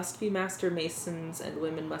 Men must be Master Masons, and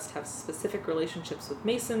women must have specific relationships with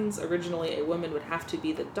Masons. Originally, a woman would have to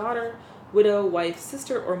be the daughter, widow, wife,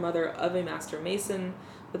 sister, or mother of a Master Mason,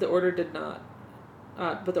 but the order did not.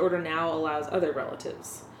 But the order now allows other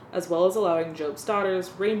relatives, as well as allowing Job's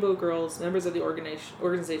Daughters, Rainbow Girls, members of the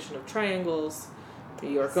Organization of Triangles, New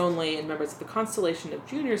York only, and members of the Constellation of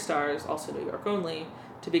Junior Stars, also New York only,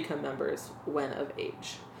 to become members when of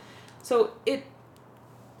age. So it...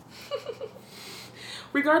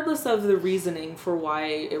 Regardless of the reasoning for why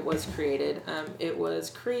it was created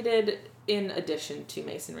in addition to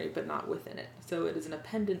Masonry, but not within it. So it is an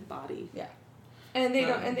appendant body. Yeah, and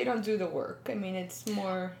they don't do the work. I mean, it's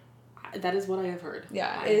more. That is what I have heard.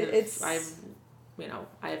 Yeah, I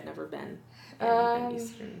have never been in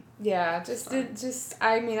Eastern. Yeah,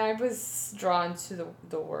 I was drawn to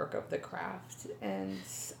the work of the craft, and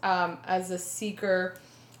as a seeker,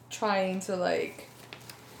 trying to, like,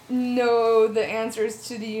 know the answers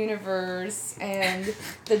to the universe and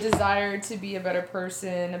the desire to be a better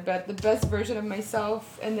person, about the best version of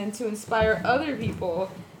myself, and then to inspire other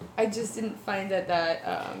people. I just didn't find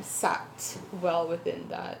that sat well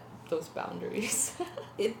within those boundaries.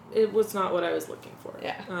 It was not what I was looking for.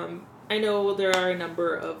 Yeah. I know there are a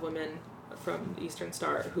number of women from Eastern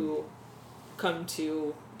Star who come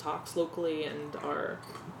to talks locally and are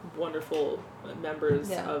wonderful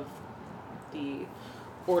members of the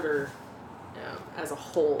order as a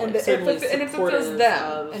whole. And it fulfills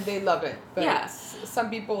them, and they love it. But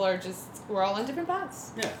some people are we're all on different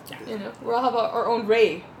paths. Yeah. You know, we all have our own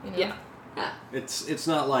way. You know? Yeah. It's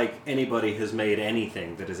not like anybody has made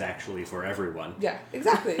anything that is actually for everyone. Yeah,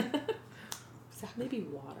 exactly. Maybe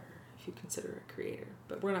water, if you consider a creator,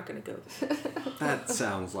 but we're not going to go there. That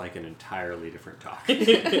sounds like an entirely different talk.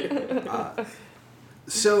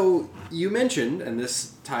 So you mentioned, and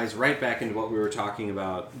this ties right back into what we were talking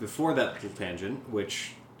about before that little tangent,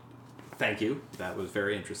 which, thank you, that was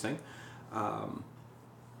very interesting.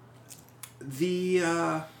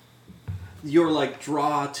 Your, like,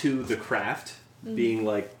 draw to the craft, being,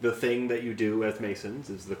 like, the thing that you do as Masons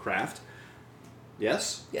is the craft.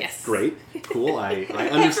 Yes? Yes. Great. Cool. I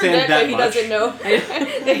understand that he much. doesn't know.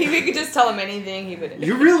 We could just tell him anything, he wouldn't.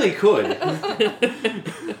 You really could.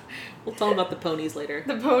 We'll tell him about the ponies later.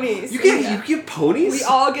 The ponies. You get ponies? We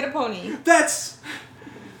all get a pony. That's...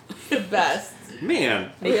 The best.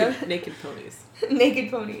 Man. Naked ponies. Naked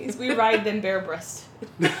ponies. We ride them bare-breasted.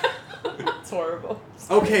 It's horrible.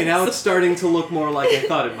 Okay, now it's starting to look more like I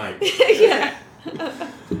thought it might. Yeah.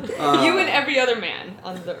 You and every other man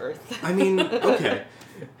on the earth. I mean, okay.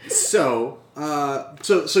 So,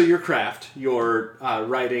 So your craft, you're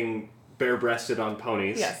riding bare-breasted on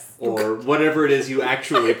ponies. Yes. Or whatever it is you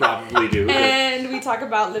actually probably do. And we talk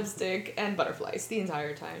about lipstick and butterflies the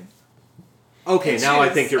entire time. Okay, And now I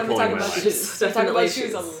shoes. think you're And we pulling talk my about leg. shoes. We talk Definitely about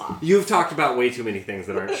shoes a shoes. lot. You've talked about way too many things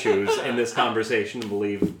that aren't shoes in this conversation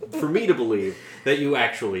for me to believe that you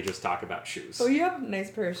actually just talk about shoes. Oh, you have a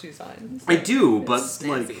nice pair of shoes on. I do, but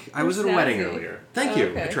snazzy. like I was at a wedding Snazzy. earlier. Thank you.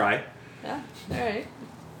 Okay. I try. Yeah, alright.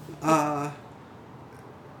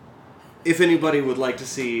 If anybody would like to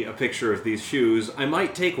see a picture of these shoes, I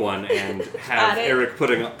might take one and have Add it. Eric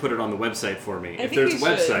put it on the website for me. I If think there's a you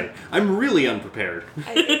should. website, I'm really unprepared.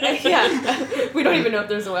 Yeah, we don't even know if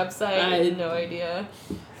there's a website. I had no idea.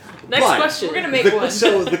 Next But- question. We're gonna make one.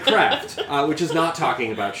 So the craft, which is not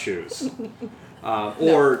talking about shoes, so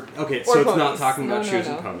Or it's not ponies. talking about No, shoes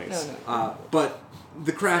no, and no. ponies. No. But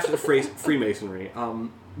the craft of Freemasonry.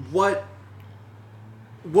 What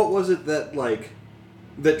was it that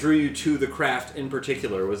drew you to the craft in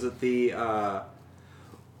particular? Was it the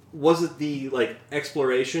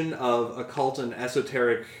exploration of occult and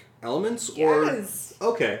esoteric elements? Yes. Or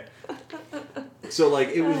okay. So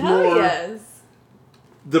it was Hell more yes.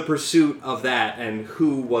 the pursuit of that, and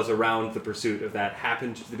who was around the pursuit of that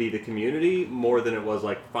happened to be the community more than it was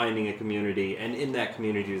finding a community and in that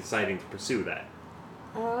community deciding to pursue that.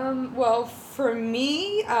 Well, for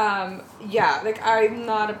me, I'm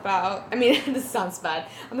not about, I mean, this sounds bad.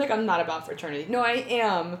 I'm not about fraternity. No, I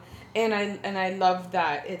am. And I love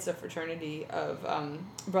that it's a fraternity of,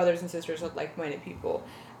 brothers and sisters of like-minded people.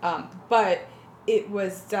 But it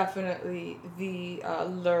was definitely the,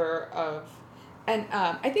 lure of, and,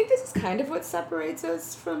 I think this is kind of what separates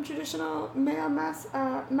us from traditional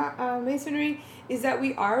masonry, is that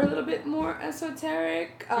we are a little bit more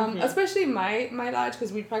esoteric, especially my lodge,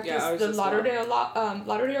 because we practice ours the as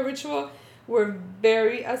Lauderdale ritual. We're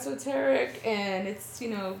very esoteric, and it's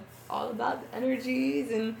all about the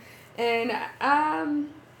energies and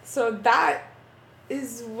so that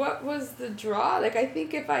is what was the draw. I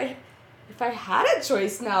think if I had a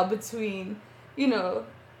choice now between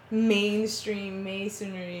mainstream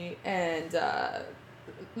masonry and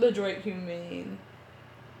LeDroit Humane,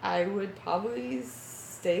 I would probably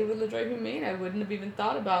stay with LeDroit Humane. I wouldn't have even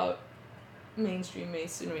thought about mainstream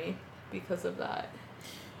masonry because of that.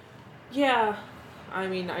 Yeah, I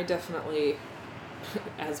mean, I definitely,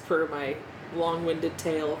 as per my long-winded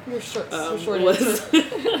tale, Your short was answer.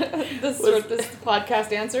 This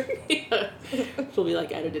podcast answer. yeah, she'll be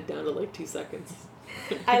edited down to 2 seconds.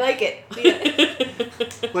 I like it. The end.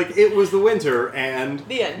 It was the winter, and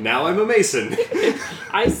The end. now I'm a Mason.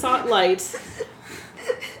 I sought light.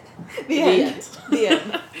 The end. The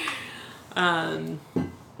end.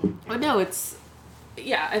 But no, it's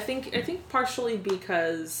I think partially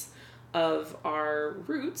because of our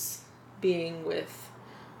roots being with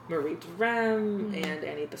Marie Durem and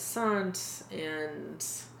Annie Besant and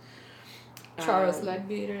Charles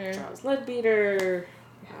Leadbeater.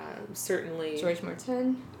 Certainly George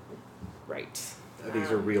Martin. right.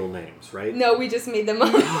 These are real names, right? No, we just made them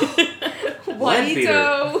up.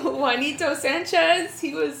 Juanito Sanchez.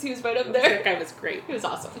 He was right up That there. guy was great. He was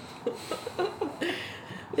awesome.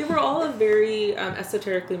 They were all a very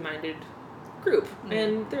esoterically minded group,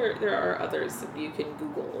 and there are others that you can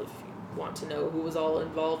Google if you want to know who was all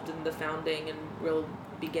involved in the founding and real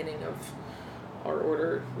beginning of our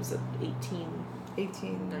order. Was it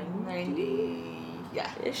 1890. Yeah.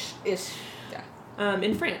 ish? Ish. Yeah.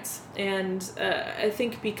 In France, and I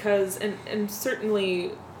think because and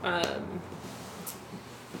certainly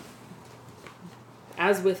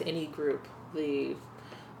as with any group, the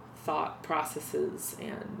thought processes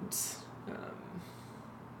and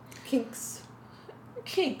Kinks.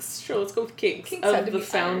 sure, let's go with kinks Kinks had of to the be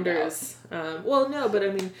ironed founders. Well, no, but I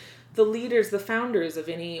mean, the leaders, the founders of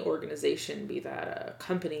any organization, be that a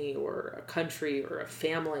company or a country or a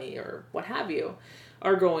family or what have you,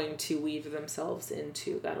 are going to weave themselves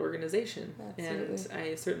into that organization. Absolutely. And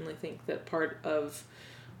I certainly think that part of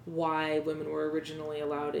why women were originally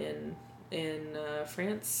allowed in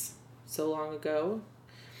France so long ago,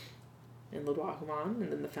 in Le Droit Humain, and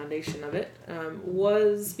then the foundation of it,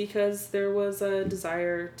 was because there was a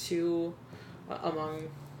desire to, among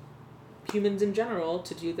humans in general,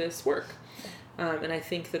 to do this work. And I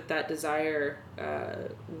think that desire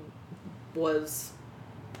was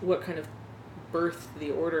what kind of birthed the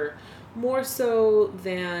order, more so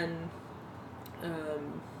than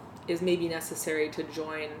is maybe necessary to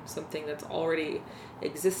join something that's already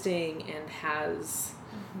existing and has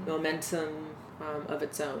momentum of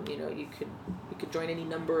its own. You could join any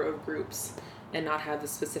number of groups and not have the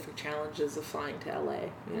specific challenges of flying to LA,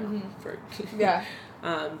 you know, for Yeah.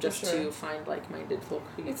 just sure. to find like-minded folk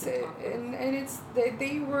who you It's can talk with. and it's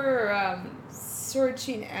they were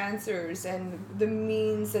searching answers, and the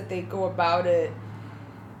means that they go about it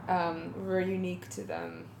were unique to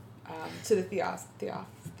them, to the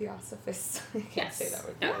theosophists. I can't Yes. say that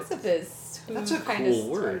word. Yeah. Theosophists. who That's a kind cool of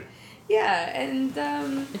word. Yeah, and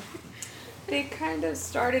they kind of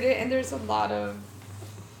started it, and there's a lot of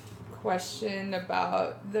question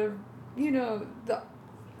about the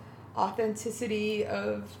authenticity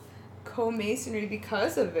of co-masonry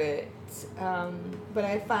because of it. But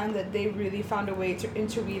I find that they really found a way to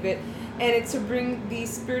interweave it, and it's to bring the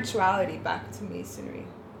spirituality back to masonry,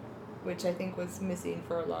 which I think was missing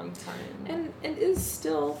for a long time. And is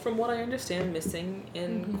still, from what I understand, missing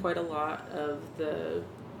in quite a lot of the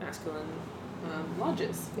masculine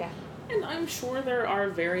lodges. Yeah. And I'm sure there are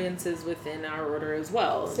variances within our order as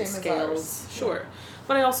well. Same as scales, ours. sure.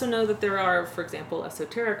 But I also know that there are, for example,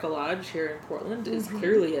 Esoterica Lodge here in Portland is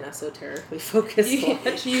clearly an esoterically focused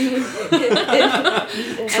lodge. It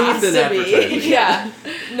has in to be. advertising. Yeah.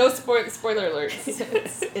 No spoiler alerts.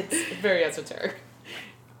 It's very esoteric.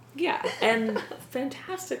 Yeah, and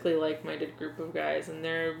fantastically like-minded group of guys, and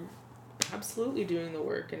they're absolutely doing the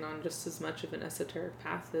work and on just as much of an esoteric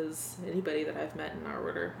path as anybody that I've met in our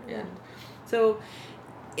order. And so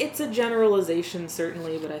it's a generalization,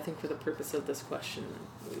 certainly, but I think for the purpose of this question,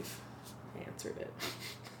 we've answered it.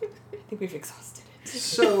 I think we've exhausted it.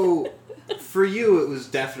 So, for you, it was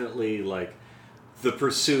definitely like the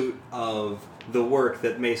pursuit of the work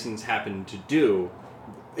that Masons happen to do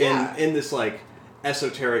in this like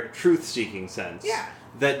esoteric truth-seeking sense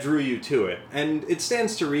that drew you to it. And it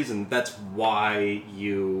stands to reason that's why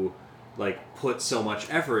you like put so much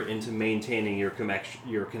effort into maintaining your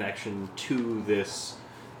connection to this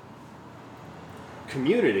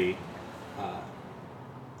community,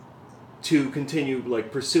 to continue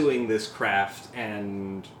like pursuing this craft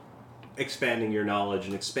and expanding your knowledge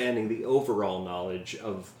and expanding the overall knowledge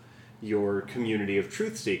of your community of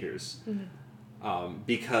truth seekers,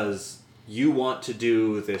 because you want to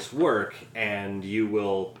do this work and you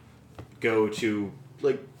will go to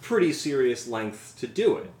like pretty serious lengths to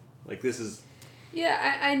do it. Like this is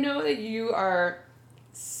I know that you are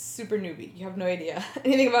super newbie. You have no idea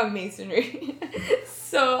anything about masonry.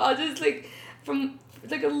 So I'll just from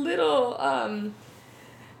a little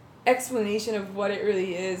explanation of what it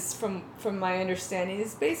really is from my understanding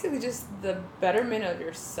is basically just the betterment of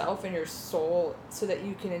yourself and your soul so that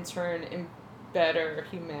you can in turn better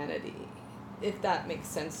humanity, if that makes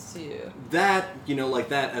sense to you. that, like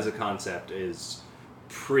that as a concept is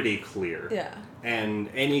pretty clear. Yeah. And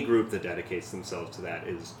any group that dedicates themselves to that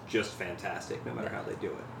is just fantastic, no matter how they do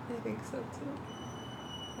it. I think so too.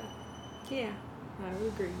 Yeah, I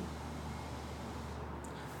would agree.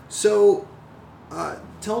 So,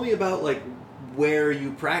 tell me about like where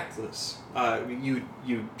you practice. You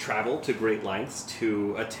travel to great lengths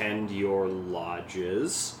to attend your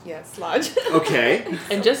lodges. Yes, lodge. Okay.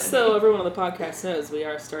 And just so everyone on the podcast knows, we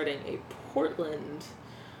are starting a Portland.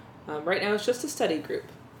 Right now it's just a study group,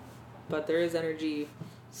 but there is energy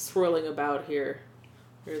swirling about here.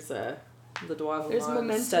 There's the There's Dwahumon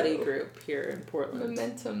momentum. study group here in Portland.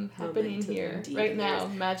 Momentum happening Momentum here indeed. right now.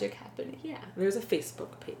 Magic happening. Yeah, there's a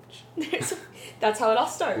Facebook page. That's how it all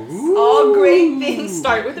starts. Ooh. All great things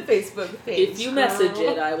start with a Facebook page. If you message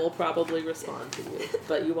it, I will probably respond to you,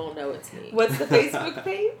 but you won't know it's me. What's the Facebook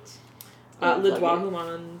page? Le Plug it.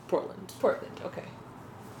 Dwahumon Portland. Portland. Okay.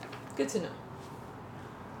 Good to know.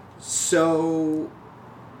 So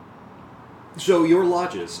your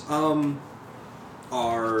lodges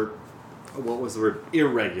are, what was the word?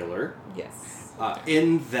 Irregular. Yes.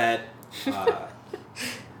 In that.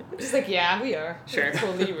 Just we are. Sure. We're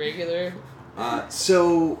totally regular.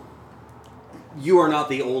 So you are not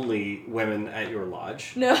the only women at your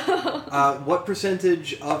lodge. No. What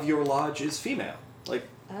percentage of your lodge is female? Like,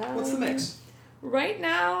 what's the mix? Right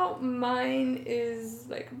now, mine is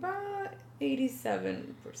about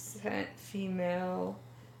 87% female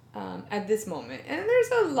at this moment. And there's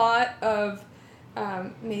a lot of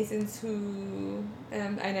Masons who,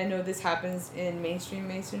 and I know this happens in mainstream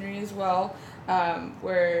Masonry as well,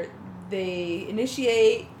 where they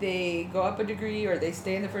initiate, they go up a degree, or they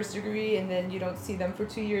stay in the first degree, and then you don't see them for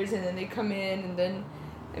 2 years, and then they come in, and then,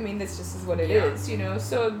 this just is what it is,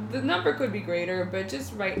 So the number could be greater, but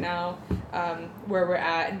just right now, where we're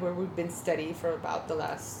at and where we've been steady for about the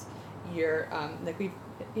last year, we've,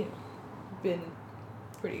 been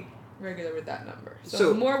pretty regular with that number.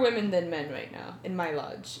 So more women than men right now in my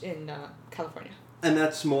lodge in California. And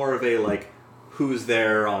that's more of a, who's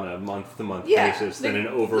there on a month-to-month Yeah, basis than an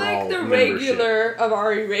overall like the membership. regular of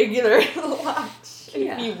our irregular lodge,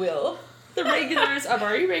 Yeah. if you will. The regulars of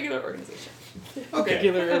our irregular organization. Okay.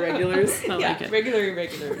 Regular irregulars. I Yeah, like it. regular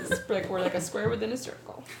irregulars. Like we're like a square within a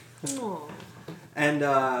circle. Aw. And,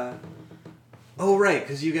 oh, right,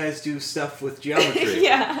 because you guys do stuff with geometry.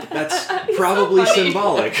 Yeah. That's It's so probably funny.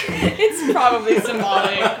 symbolic. It's probably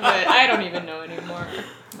symbolic, but I don't even know anymore.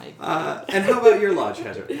 And how about your lodge,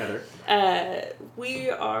 Heather? We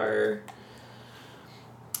are,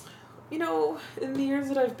 you know, in the years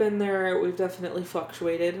that I've been there, we've definitely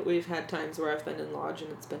fluctuated. We've had times where I've been in lodge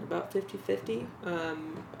and it's been about 50-50.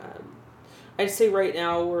 I'd say right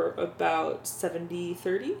now we're about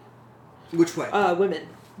 70-30. Which way? Women.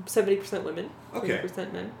 70% women. Okay.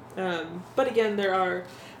 30% men. But again,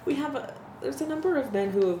 there's a number of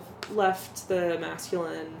men who have left the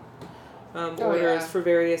masculine orders yeah. for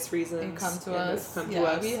various reasons. And come to and have us. come to Yeah,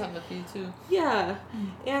 us. we have a few too. Yeah,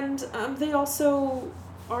 and they also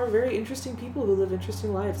are very interesting people who live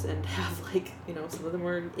interesting lives and have, like, you know, some of them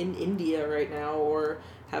are in India right now or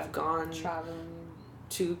have gone Traveling.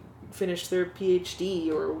 to finish their PhD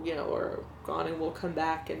or, you know, or gone and will come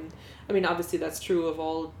back. And I mean, obviously that's true of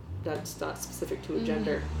all, that's not specific to a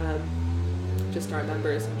gender, just our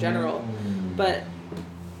members in general. But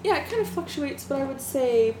yeah, it kind of fluctuates, but I would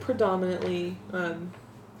say predominantly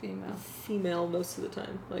female most of the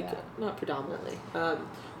time. Like, Yeah. not predominantly.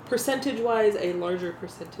 Percentage-wise, a larger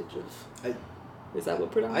percentage of... Is that what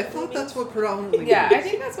I predominantly thought means? that's what predominantly Yeah, means. I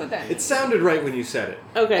think that's what that It sounded right when you said it.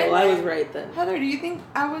 Okay, And well, I was then- right then. Heather, do you think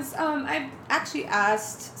I've actually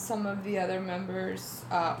asked some of the other members,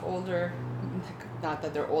 older, not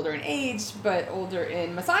that they're older in age, but older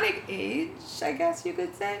in Masonic age, I guess you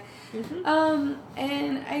could say. Mm-hmm.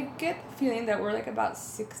 And I get the feeling that we're like about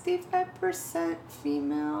 65%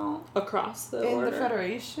 female Across the in order? the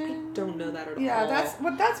Federation. I don't know that at all. Yeah, that's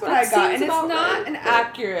what That I got, seems and it's about not right, an but-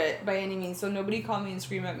 accurate by any means. So nobody call me and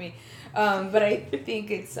scream at me, but I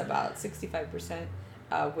think it's about 65%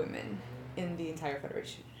 women in the entire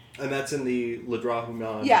Federation. And that's in the Le Droit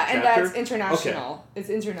Humain Yeah, chapter? and that's international. It's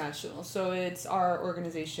international, so it's our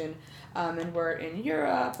organization, and we're in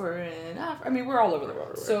Europe, we're in Africa. I mean, we're all over the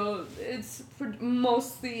world. So it's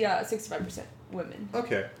mostly 65% women.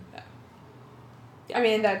 Okay. I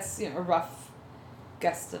mean, that's, you know, a rough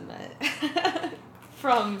guesstimate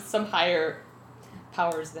from some higher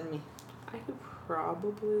powers than me. I could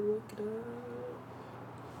probably look it up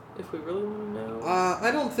if we really want to know.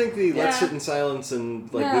 I don't think the Let's Yeah. Sit in Silence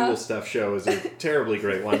and like Yeah. Google stuff show is a terribly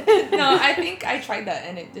great one. No, I think I tried that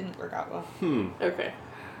and it didn't work out well. Okay.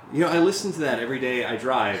 You know, I listen to that every day I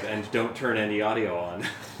drive and don't turn any audio on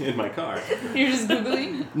in my car. You're just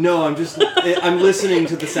Googling? No, I'm listening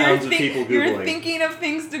to the sounds of people You're Googling. thinking of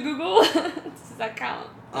things to Google? Does that count?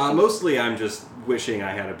 Mostly I'm just wishing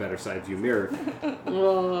I had a better side view mirror.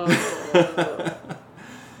 Whoa.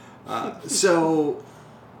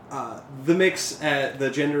 The mix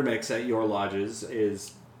the gender mix at your lodges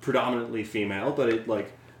is predominantly female, but it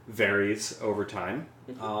like varies over time.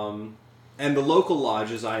 And the local lodge,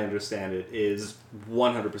 as I understand it, is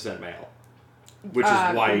 100% male, which is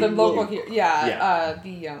why the local you- here, Yeah.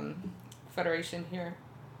 the Federation here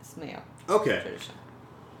is male. Okay.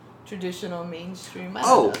 Traditional mainstream. I don't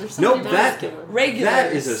Oh know, there's no, something that regulars.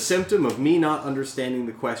 that is a symptom of me not understanding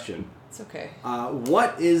the question. It's okay.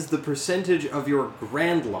 What is the percentage of your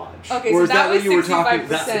Grand Lodge? Okay, or so is that was what you were 65%.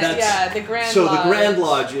 talking? Yeah, the Grand So Lodge. the Grand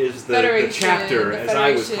Lodge is the Federation, chapter, the as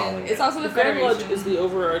I was Federation. calling it. It's also The the Grand Lodge Federation. is the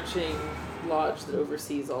overarching lodge that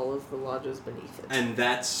oversees all of the lodges beneath it. And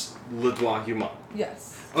that's Le Droit Humain.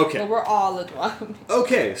 Yes. Okay. But we're all a Droit.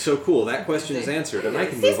 Okay, so cool. That question is answered, and I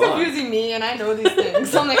can He's move on. confusing me, and I know these things.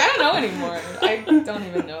 So I'm like, I don't know anymore. I don't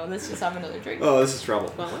even know. Let's just have another drink. Oh, this is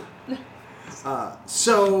trouble. Well,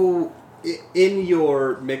 So, in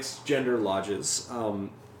your mixed gender lodges,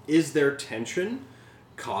 is there tension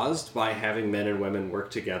caused by having men and women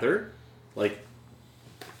work together? Like,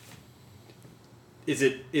 is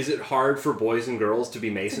it hard for boys and girls to be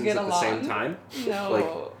Masons get at the same along? time? No,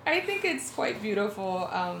 Like- I think it's quite beautiful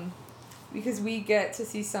because we get to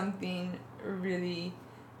see something really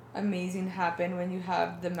amazing happen when you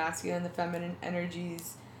have the masculine and the feminine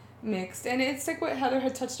energies mixed. And it's like what Heather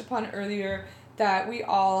had touched upon earlier, that we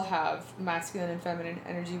all have masculine and feminine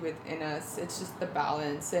energy within us. It's just the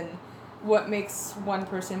balance, and what makes one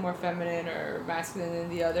person more feminine or masculine than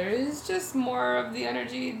the other is just more of the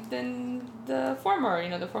energy than the former,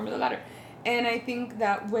 the form of the latter. And I think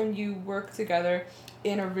that when you work together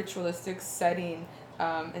in a ritualistic setting,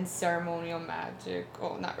 and ceremonial magic.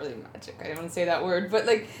 Oh, not really magic. I didn't want to say that word, but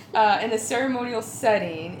like in a ceremonial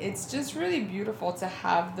setting, it's just really beautiful to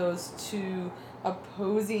have those two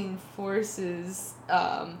opposing forces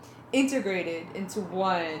integrated into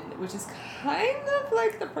one, which is kind of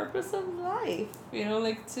like the purpose of life,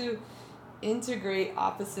 like to integrate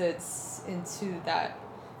opposites into that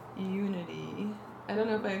unity. I don't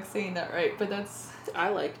know if I'm saying that right, but that's... I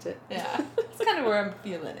liked it. Yeah, it's kind of where I'm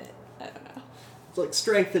feeling it. I don't know. It's like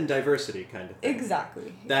strength and diversity kind of thing.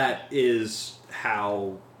 Exactly. That is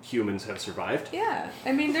how humans have survived. Yeah.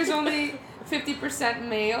 I mean, there's only 50%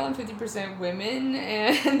 male and 50% women,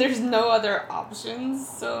 and there's no other options,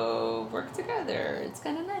 so work together. It's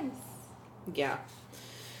kind of nice. Yeah.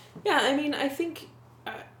 Yeah, I mean, I think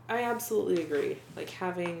I absolutely agree. Like,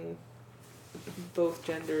 having both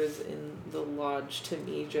genders in the lodge, to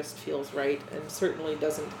me, just feels right, and certainly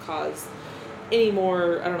doesn't cause any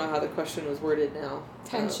more, I don't know how the question was worded now.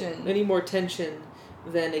 Tension. Any more tension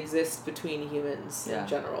than exists between humans Yeah. in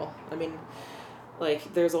general. I mean,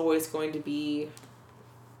 like, there's always going to be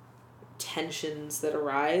tensions that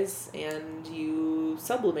arise, and you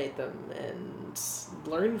sublimate them and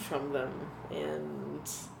learn from them, and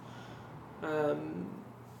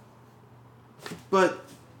But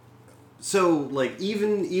so like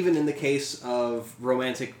even in the case of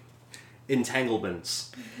romantic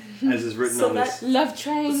entanglements, as is written So on that- this, Love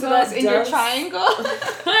triangles that in your does- triangle.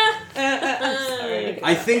 Sorry.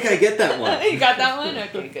 I think I get that one. You got that one?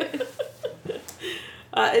 Okay, good.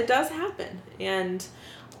 It does happen, and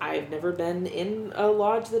I've never been in a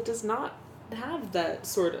lodge that does not have that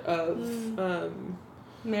sort of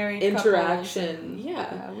Married interaction. couples and-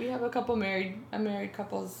 Yeah. we have a couple married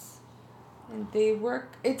couples, and they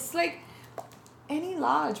work. It's like any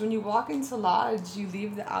lodge. When you walk into lodge, you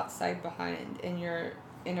leave the outside behind, and you're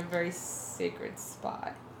in a very sacred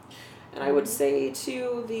spot. And I would say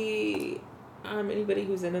to the anybody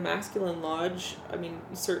who's in a masculine lodge, I mean,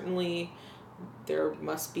 certainly there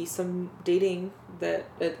must be some dating that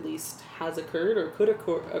at least has occurred or could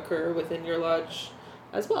occur within your lodge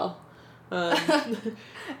as well.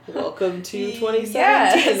 Welcome to 2017.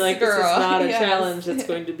 Yes, Like, this girl. is not a Yes. challenge that's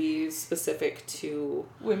going to be specific to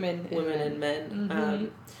Women women and men. Mhm.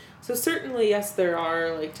 So certainly, yes, there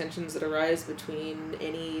are like tensions that arise between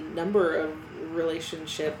any number of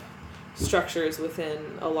relationship structures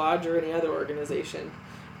within a lodge or any other organization,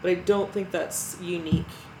 but I don't think that's unique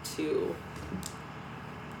to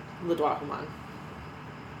Le Droit Humain.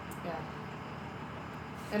 Yeah.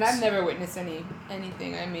 And I've never witnessed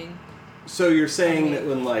anything. I mean, So you're saying that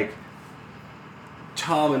when like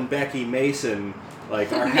Tom and Becky Mason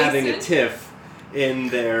like are having a Mason? tiff in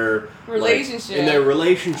their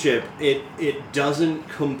Relationship. it doesn't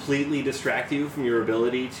completely distract you from your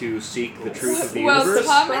ability to seek the truth of the well, universe?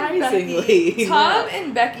 Surprisingly, Tom no.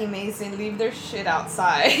 and Becky Mason leave their shit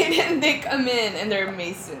outside, and they come in and they're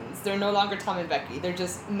Masons. They're no longer Tom and Becky. They're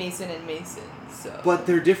just Mason and Mason. So. But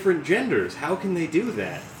they're different genders. How can they do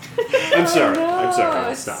that? I'm sorry.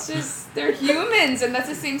 I'll stop. It's just they're humans, and that's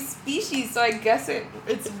the same species. So I guess it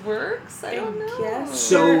works. I don't know. guess.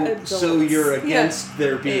 So They're you're adults. against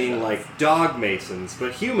there being Adults. like dog Masons,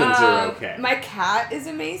 but humans are okay. My cat is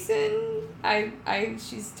a Mason.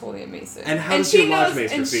 She's totally a Mason. And how and does she your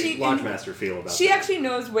knows, Lodge Master feel about She that? actually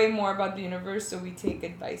knows way more about the universe, so we take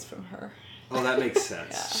advice from her. Oh, that makes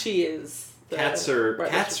sense. She is. The Cats right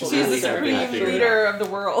really She's the have that supreme figured out. leader of the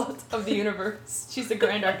world, of the universe. She's the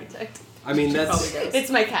grand architect. I mean, Probably that's does. It's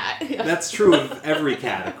my cat. Yeah. that's true of every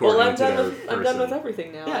cat, according Well, I'm to done their with person.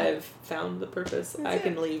 everything now. Yeah. I've found the purpose. I That's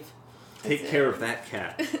can it. leave. Take That's care it. of that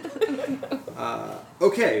cat.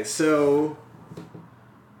 Okay, so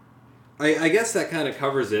I guess that kind of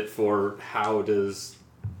covers it for how does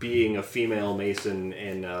being a female Mason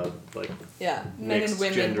in like Yeah, men mixed and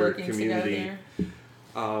women gender working community.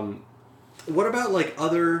 together. What about like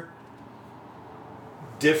other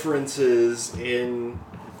differences in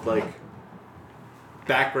like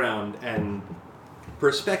background and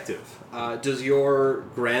perspective? Does your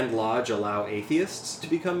Grand Lodge allow atheists to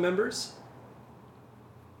become members?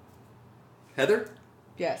 Heather?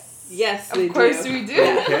 Yes. Yes, Of they course do. we do.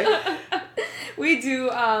 Okay. We do.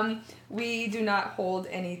 We do not hold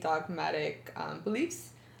any dogmatic beliefs.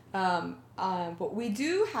 But we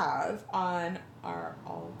do have on our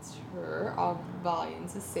altar, all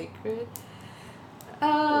volumes is sacred.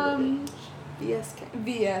 BSK.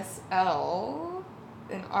 VSL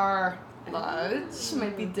in our lodge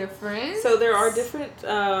might be different. So there are different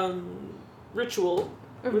ritual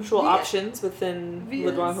options within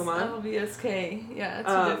Le Droit Humain. VSK, yeah, it's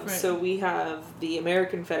different. So we have the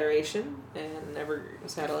American Federation and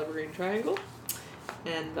Seattle Evergreen Triangle,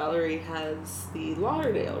 And Valerie has the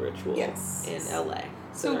Lauderdale ritual Yes. in LA.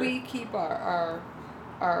 So we keep our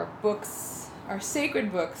books, our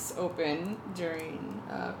sacred books, open during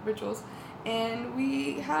rituals, and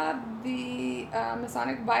we have the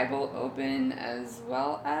Masonic Bible open, as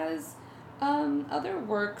well as other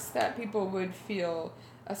works that people would feel.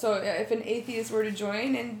 So if an atheist were to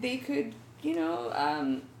join, and they could, they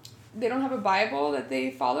don't have a Bible that they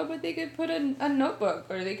follow, but they could put a notebook,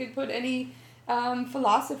 or they could put any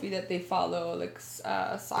philosophy that they follow, like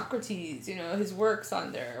Socrates, his works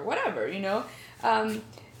on there, whatever,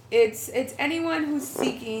 It's anyone who's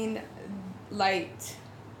seeking light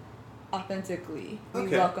authentically. We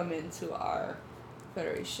Okay. welcome into our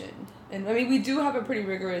federation. And I mean, we do have a pretty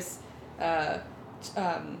rigorous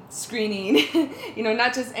screening.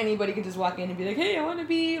 Not just anybody can just walk in and be like, hey, I want to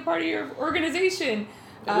be a part of your organization.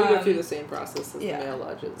 And we go through the same process as yeah. the male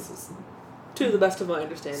lodges, to the best of my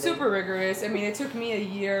understanding. Super rigorous. I mean, it took me a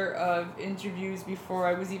year of interviews before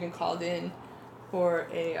I was even called in for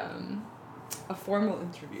a formal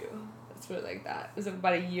interview. Let's put it like that. It was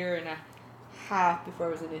about a year and a half before I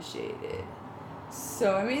was initiated.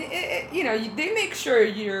 So, I mean, they make sure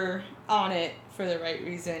you're on it for the right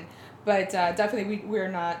reason. But definitely we're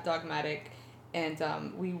not dogmatic, and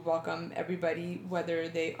we welcome everybody, whether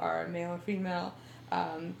they are male or female,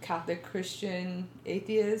 Catholic, Christian,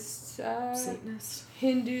 atheist, Satanist.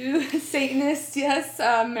 Hindu, Satanist, yes,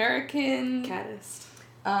 American, Catist.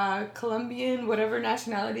 Colombian, whatever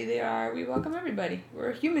nationality they are, we welcome everybody. We're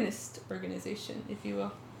a humanist organization, if you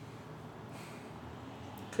will.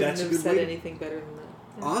 Couldn't That's a have good said way to- anything better than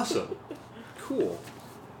that. Awesome. Cool.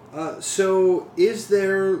 So, is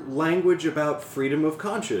there language about freedom of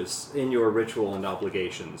conscience in your ritual and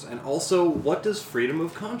obligations? And also, what does freedom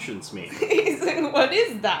of conscience mean? He's like, what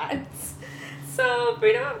is that? So,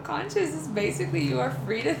 freedom of conscience is basically you are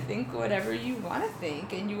free to think whatever you want to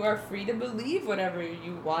think, and you are free to believe whatever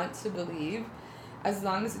you want to believe, as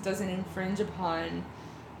long as it doesn't infringe upon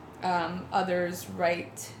others'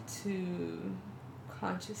 right to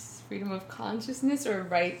freedom of consciousness, or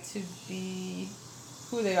right to be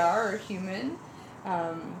who they are, or human.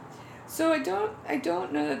 So I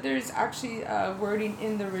don't know that there's actually wording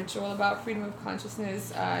in the ritual about freedom of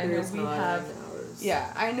consciousness. I know we have.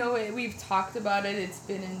 Yeah, I know we've talked about it. It's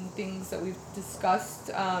been in things that we've discussed.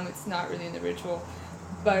 It's not really in the ritual,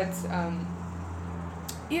 but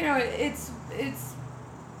it's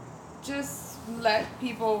just let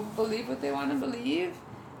people believe what they want to believe,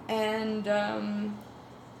 and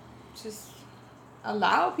just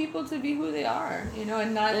allow people to be who they are,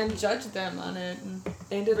 and not judge them on it.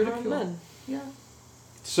 And it ridicule. men. Yeah.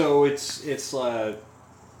 So it's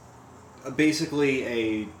basically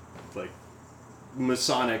a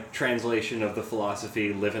Masonic translation of the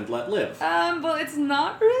philosophy "live and let live." Well, it's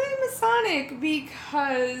not really Masonic,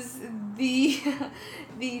 because the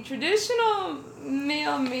traditional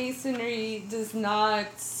male masonry does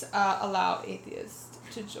not allow atheists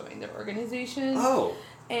to join their organization. Oh.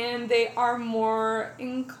 And they are more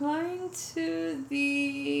inclined to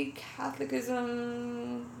the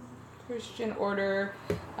Catholicism, Christian order.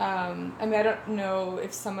 I don't know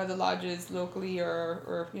if some of the lodges locally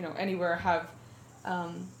or anywhere have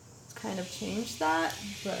kind of changed that,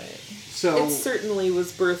 but So it certainly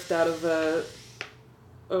was birthed out of a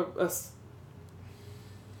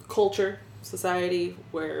culture, society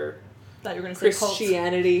where thought you were going to say cult.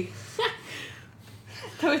 Christianity.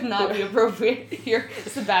 That would not be appropriate here.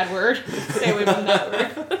 It's a bad word. Stay away from that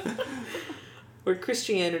word. Where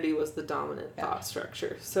Christianity was the dominant thought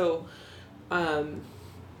structure. So,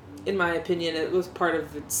 in my opinion, it was part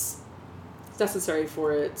of it's necessary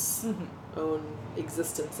for its own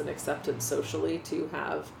existence and acceptance socially to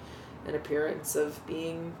have an appearance of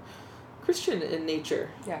being Christian in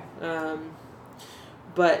nature. Yeah.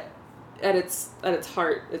 But at its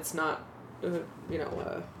heart, it's not,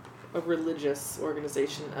 a religious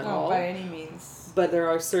organization at all. By any means. But there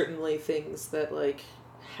are certainly things that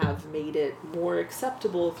have made it more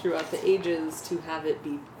acceptable throughout the ages to have it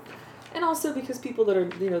be, and also because people that are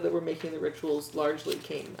that were making the rituals largely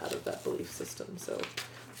came out of that belief system. So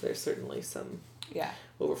there's certainly some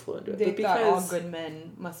overflow into it. They but thought all because good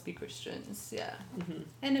men must be Christians. Yeah. Mhm.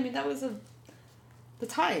 And I mean that was the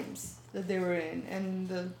times that they were in, and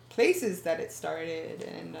the places that it started,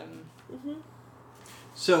 and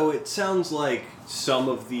So it sounds like some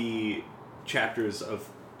of the chapters of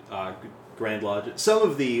Grand Lodge, some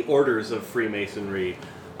of the orders of Freemasonry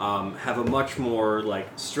have a much more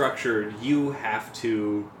structured. You have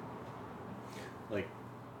to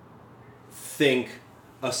think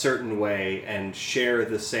a certain way and share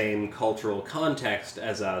the same cultural context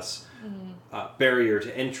as us. Barrier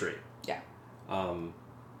to entry. Yeah.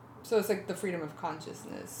 So it's like the freedom of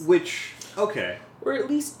consciousness. Which, okay. Or at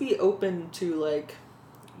least be open to, like,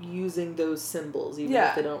 using those symbols, even Yeah.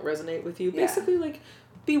 if they don't resonate with you. Yeah. Basically, like,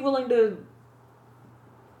 be willing to...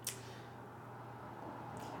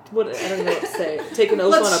 I don't know what to say. Take an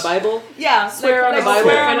oath on a Bible. Yeah, Swear on a Bible.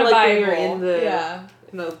 swear Kind on of a like when Bible. you're in the... Yeah.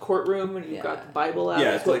 In the courtroom and you've Yeah. got the Bible out.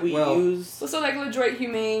 Yeah, That's it's what like, we well- use. Well, so like LeDroit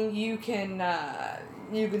Humane, you can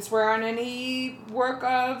swear on any work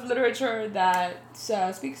of literature that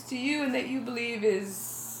speaks to you and that you believe is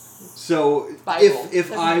So Bible,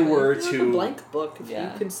 if I were Like a to blank book, if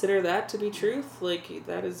Yeah. you consider that to be truth, like,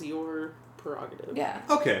 that is your prerogative. yeah.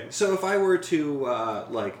 okay, so if I were to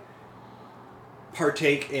like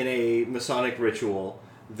partake in a Masonic ritual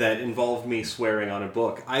that involved me swearing on a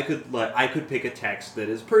book, I could pick a text that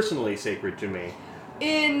is personally sacred to me.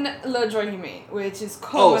 In LeDroit Humane, which is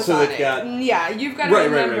Oh, so co-Masonic. they've got- Yeah, you've got to Right,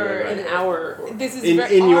 right, remember right, right, In our... this is In our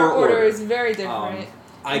your order order. is very different.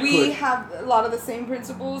 We could have a lot of the same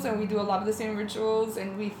principles and we do a lot of the same rituals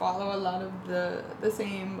and we follow a lot of the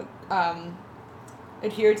same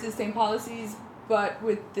adhere to the same policies, but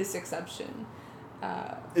with this exception.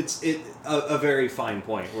 it's a very fine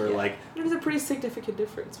point where Yeah. like There's a pretty significant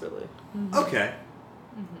difference, really. okay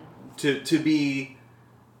to be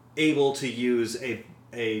able to use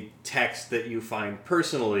a text that you find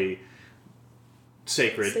personally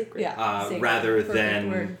sacred, Sacred. Yeah. sacred, rather perfect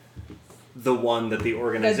than word. the one that the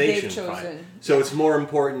organization chosen. finds. So it's more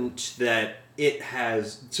important that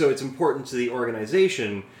it's important to the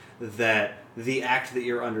organization that the act that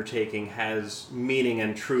you're undertaking has meaning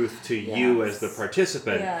and truth to you as the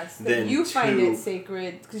participant. Yes, that than you find to- it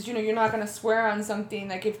sacred because you're not going to swear on something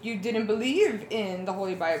like if you didn't believe in the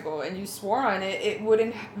Holy Bible and you swore on it, it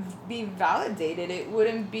wouldn't be validated. It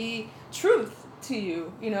wouldn't be truth to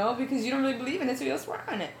you, because you don't really believe in it, so you'll swear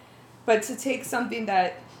on it. But to take something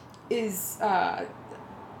that is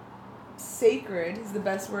sacred is the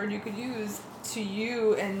best word you could use to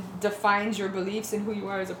you and defines your beliefs and who you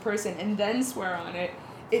are as a person, and then swear on it,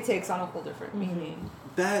 it takes on a whole different meaning.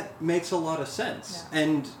 That makes a lot of sense. Yeah.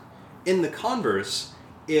 And in the converse,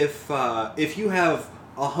 if you have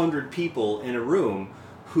 100 people in a room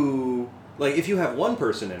who, like, if you have one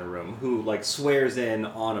person in a room who, like, swears in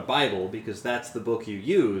on a Bible because that's the book you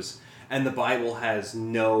use, and the Bible has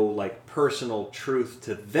no, like, personal truth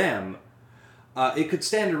to them, it could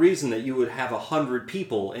stand to reason that you would have 100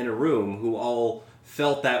 people in a room who all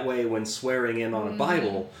felt that way when swearing in on a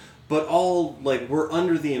Bible, but all, like, were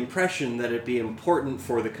under the impression that it'd be important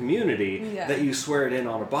for the community Yeah. that you swear it in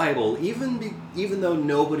on a Bible, even though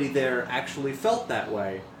nobody there actually felt that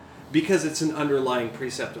way, because it's an underlying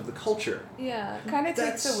precept of the culture. Yeah, kind of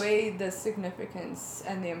takes That's- away the significance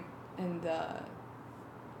and the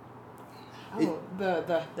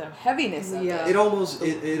heaviness of Yeah. it. It almost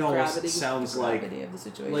The almost gravity. sounds The like gravity of the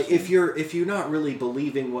situation. if you're not really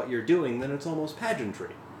believing what you're doing, then it's almost pageantry.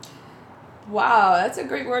 Wow, that's a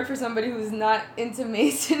great word for somebody who's not into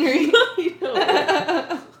masonry. You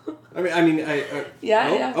know. I mean, Yeah,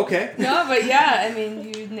 oh, yeah. okay. No, but yeah, I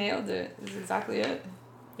mean, you nailed it. That's exactly it.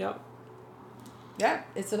 Yep. Yeah,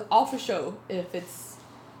 it's all for show. If it's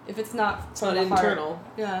not It's from not the heart. internal.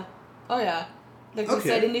 Yeah. Oh yeah. Like we Okay.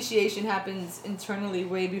 said, initiation happens internally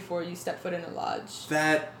way before you step foot in a lodge.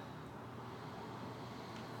 That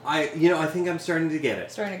I think I'm starting to get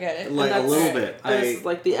it. Starting to get it. Like And a that's- little bit. Whereas,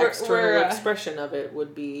 like, the We're- external we're, expression of it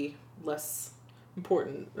would be less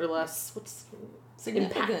important or less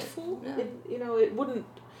Significant. impactful. Yeah.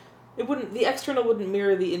 It wouldn't. The external wouldn't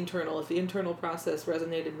mirror the internal. If the internal process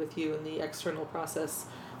resonated with you and the external process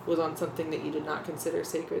was on something that you did not consider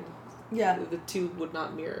sacred, Yeah. the two would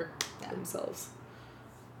not mirror Yeah. themselves.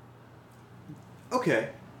 Okay.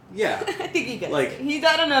 Yeah. I think he gets Like- it.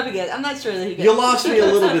 I don't know if he gets it. I'm not sure that he gets You it. lost me a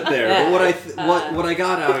little bit there, but what I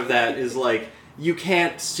got out of that is, like, you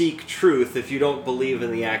can't seek truth if you don't believe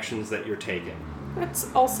in the actions that you're taking. That's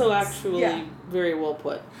also actually Yeah. very well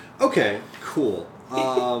put. Okay, cool.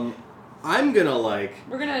 I'm gonna, like,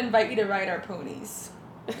 We're going to invite you to ride our ponies.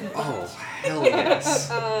 oh, hell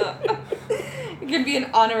yes. You can be an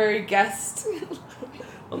honorary guest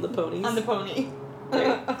On the ponies. on the pony.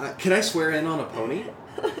 Can I swear in on a pony?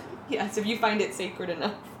 Yes, if you find it sacred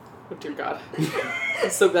enough. Oh dear God. I'm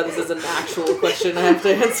so glad this is an actual question I have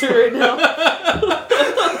to answer right now.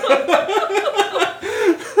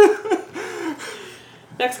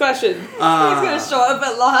 Next question. He's going to show up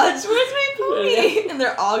at lodge. Where's my pony? And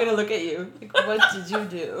they're all going to look at you. Like, what did you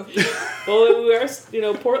do? Well, we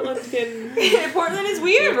are, Portland can... Portland is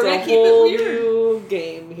weird. We're going to It's a keep it whole weird. new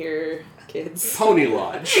game here, kids. Pony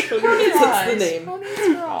Lodge. That's the Lodge. name. Ponies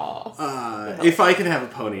for all. If I can have a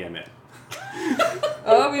pony, I'm in.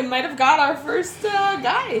 Oh, we might have got our first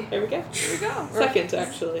guy. There we go. Here we go. Second,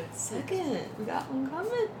 actually. Second. We got one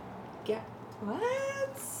coming. Yeah.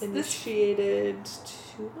 What? Initiated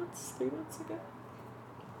 2 months, 3 months ago.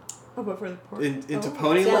 Oh, but for the port. Into oh.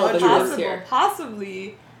 Pony Yeah, Lodge? the or- Possible. Here.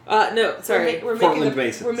 Possibly. No, sorry. We're Portland making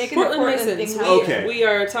Masons. We're making Portland the Portland Masons. thing happen. Okay. We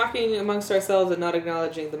are talking amongst ourselves and not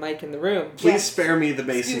acknowledging the mic in the room. Please Yes. spare me the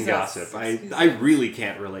Mason Excuse us. gossip. Excuse I really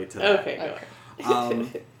can't relate to that. Okay, go.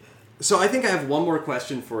 Okay. So I think I have one more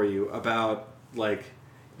question for you about like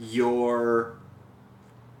your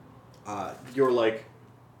like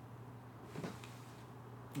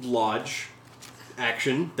lodge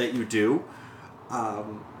action that you do,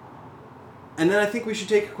 and then I think we should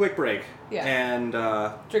take a quick break and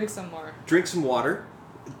Drink some more. drink some water,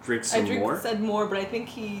 drink some more. Said more, but I think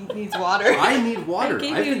he needs water. I need water. I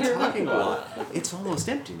gave I've you been your talking a water. lot. It's almost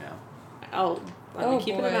empty now. I'll Oh, be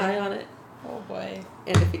keeping boy. an eye on it. Oh boy.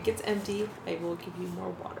 And if it gets empty, I will give you more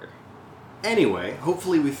water. Anyway,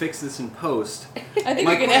 hopefully we fix this in post. I think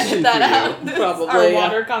My we can question edit that for out. you- This is Probably, our yeah.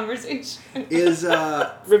 water conversation. Is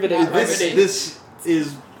Riveting. this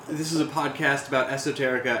is a podcast about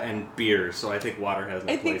esoterica and beer, so I think water has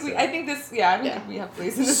no I think place we. in I it. think this. Yeah, I don't think we have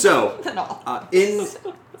place in this. So, at all.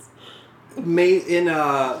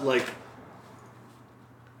 Like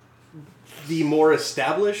the more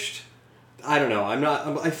established. I don't know.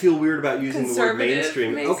 I feel weird about using the word Conservative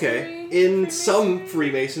mainstream. Okay, masonry? in some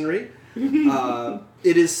Freemasonry,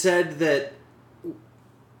 it is said that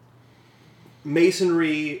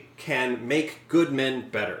Masonry can make good men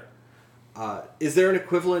better. Is there an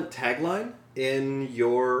equivalent tagline in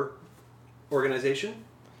your organization?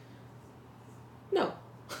 No.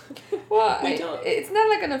 Well, We don't. it's not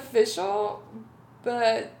like an official,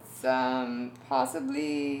 but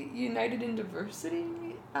possibly United in Diversity.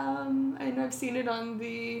 I know I've seen it on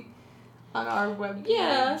our web page.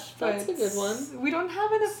 Yeah, that's but a good one. We don't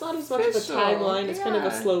have an It's not as much of a official. tagline, it's kind of a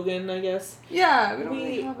Yeah. slogan, I guess. Yeah, we don't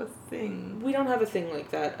really We- have a thing. We don't have a thing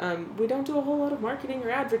like that. We don't do a whole lot of marketing or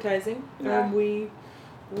advertising. Yeah. We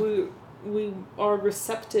are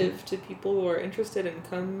receptive to people who are interested and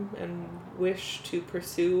come and wish to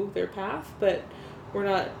pursue their path, but we're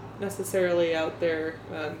not necessarily out there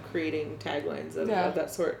creating taglines of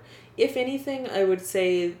that sort. If anything, I would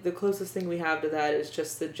say the closest thing we have to that is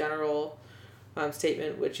just the general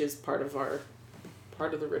statement, which is part of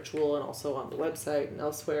the ritual and also on the website and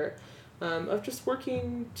elsewhere, of just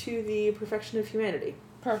working to the perfection of humanity.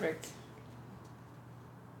 Perfect.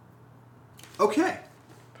 Okay.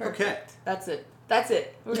 Perfect. Okay. That's it. That's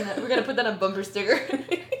it. We're gonna put that on a bumper sticker.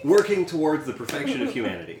 Working towards the perfection of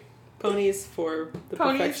humanity. Ponies for the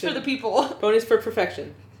Ponies perfection. for the people. Ponies for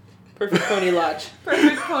perfection. Perfect Pony Lodge.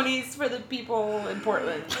 Perfect ponies for the people in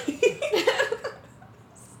Portland.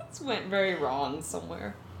 This went very wrong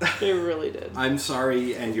somewhere. They really did. I'm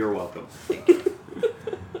sorry, and you're welcome.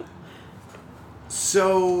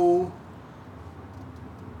 So,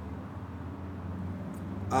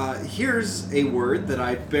 here's a word that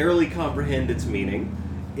I barely comprehend its meaning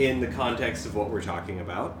in the context of what we're talking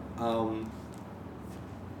about.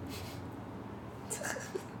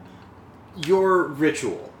 Your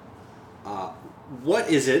ritual. What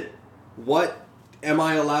is it? What am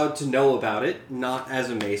I allowed to know about it, not as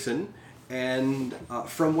a Mason? And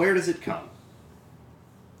from where does it come?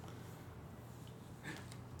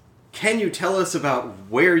 Can you tell us about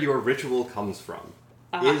where your ritual comes from?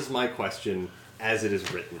 Is my question as it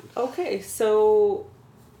is written. Okay, so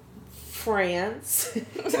France.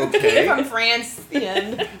 Okay. From France, the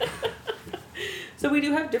end. So we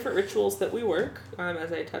do have different rituals that we work,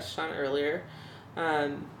 as I touched on earlier.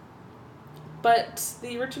 But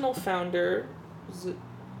the original founder, do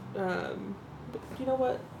you know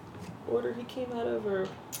what order he came out of? Or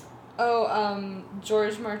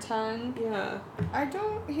George Martin. yeah,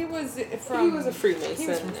 He was from. he was a Freemason He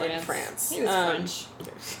was from in France. France. He was French.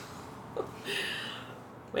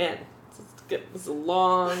 Man, it's a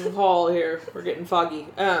long haul here. We're getting foggy.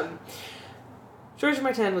 George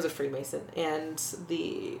Martin was a Freemason, and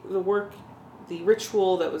the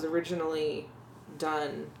ritual that was originally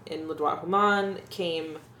done in Le Droit Humain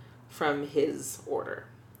came from his order.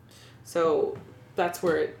 So that's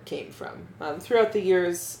where it came from. Throughout the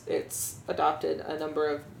years, it's adopted a number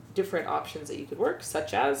of different options that you could work,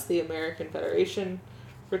 such as the American Federation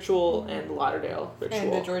ritual and the Lauderdale ritual.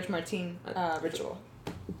 And the George Martin ritual,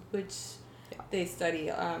 which they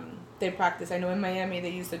study, they practice. I know in Miami they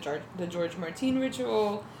use the George Martin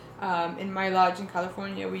ritual. In my lodge in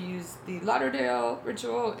California, we use the Lauderdale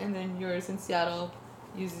ritual, and then yours in Seattle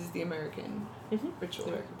uses the American ritual.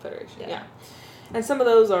 The American Federation, Yeah. yeah. And some of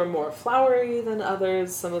those are more flowery than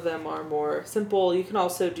others. Some of them are more simple. You can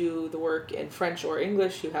also do the work in French or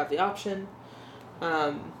English. You have the option.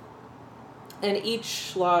 And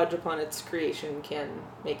each lodge, upon its creation, can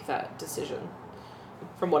make that decision,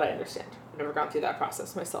 from what I understand. I've never gone through that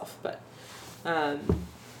process myself. But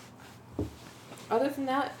other than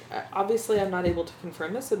that, obviously I'm not able to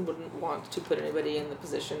confirm this and wouldn't want to put anybody in the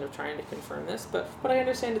position of trying to confirm this. But from what I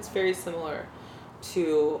understand, it's very similar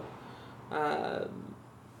to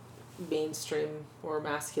mainstream or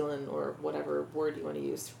masculine or whatever word you want to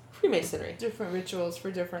use, Freemasonry. Different rituals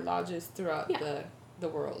for different lodges throughout the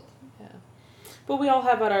world. Yeah. But we all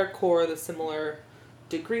have at our core the similar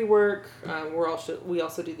degree work. We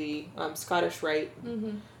also do the Scottish Rite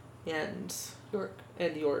and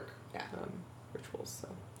York rituals. So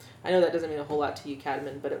I know that doesn't mean a whole lot to you,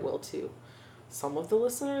 Cadman, but it will to some of the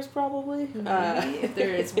listeners probably. If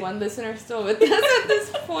there is one listener still with us at this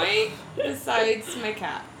point, besides my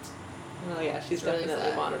cat. Oh yeah, she's really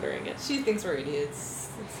definitely sad. monitoring it. She thinks we're idiots.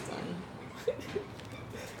 It's done.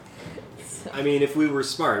 I mean, if we were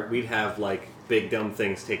smart, we'd have like big dumb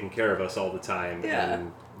things taking care of us all the time. Yeah.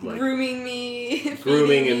 And, like, grooming me,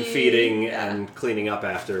 grooming and me. feeding Yeah. and cleaning up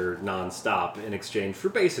after nonstop in exchange for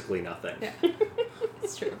basically nothing. Yeah,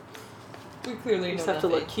 it's true. We clearly We know just have to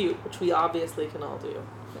nothing. look cute, which we obviously can all do.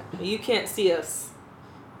 You can't see us,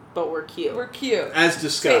 but we're cute. We're cute. As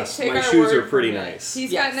discussed, Take my our shoes word are pretty from it. nice.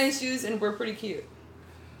 He's Yes. got nice shoes, and we're pretty cute.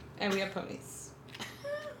 And we have ponies.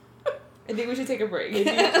 I think we should take a break.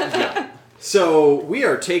 Yeah. So we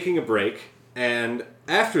are taking a break, and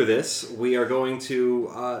after this, we are going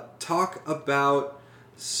to talk about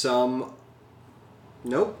some...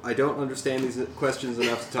 Nope, I don't understand these questions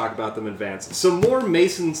enough to talk about them in advance. Some more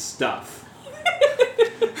Mason stuff.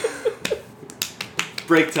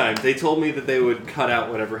 Break time. They told me that they would cut out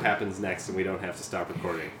whatever happens next and we don't have to stop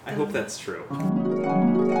recording. I hope that's true.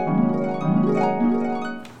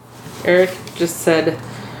 Eric just said,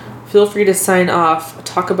 feel free to sign off.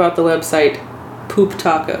 Talk about the website Poop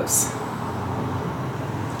Tacos.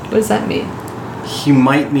 What does that mean? He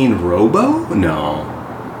might mean Robo? No.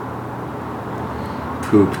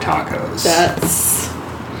 Poop tacos. That's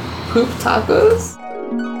Poop tacos?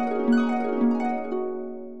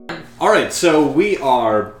 Alright, so we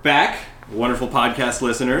are back, wonderful podcast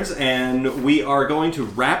listeners, and we are going to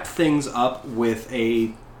wrap things up with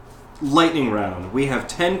a lightning round. We have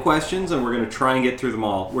 10 questions, and we're going to try and get through them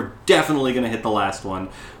all. We're definitely going to hit the last one.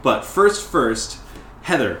 But first,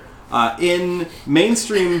 Heather, in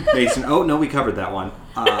mainstream Mason... Oh, no, we covered that one.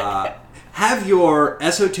 Have your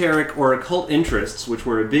esoteric or occult interests, which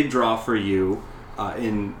were a big draw for you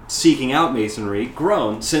in seeking out Masonry,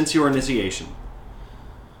 grown since your initiation?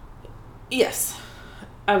 Yes,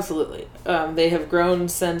 absolutely. They have grown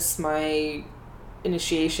since my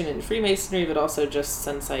initiation in Freemasonry, but also just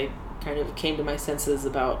since I kind of came to my senses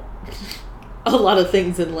about a lot of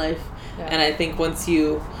things in life. Yeah. And I think once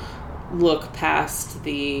you look past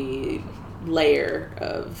the layer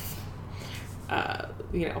of,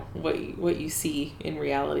 what you see in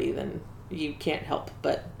reality, then you can't help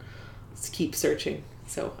but keep searching.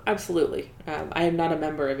 So absolutely. I am not a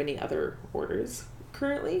member of any other orders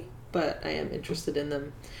currently, but I am interested in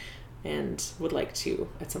them and would like to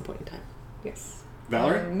at some point in time. Yes.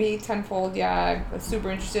 Valerie? Me, tenfold, yeah. I'm super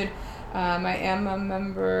interested. I am a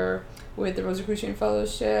member with the Rosicrucian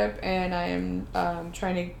Fellowship, and I am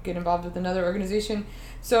trying to get involved with another organization.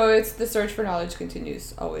 So it's the search for knowledge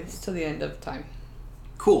continues always till the end of time.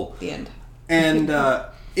 Cool. The end. And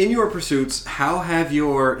in your pursuits, how have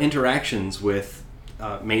your interactions with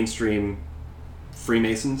mainstream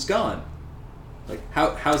Freemasons gone? Like,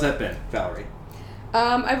 how's that been, Valerie?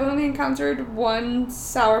 I've only encountered one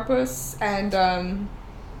sourpuss, and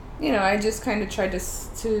I just kind of tried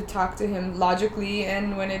to talk to him logically,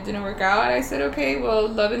 and when it didn't work out, I said, okay, well,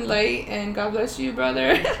 love and light, and God bless you,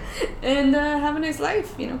 brother, and have a nice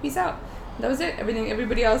life, peace out. That was it.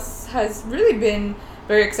 Everybody else has really been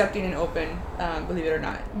very accepting and open, believe it or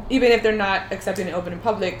not. Even if they're not accepting and open in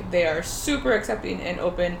public, they are super accepting and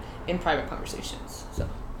open in private conversations. So.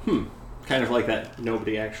 Kind of like that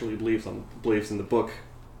nobody actually believes in the book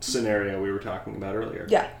scenario we were talking about earlier.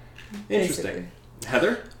 Yeah. Interesting. Basically.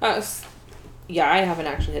 Heather? Yeah, I haven't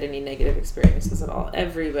actually had any negative experiences at all.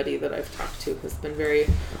 Everybody that I've talked to has been very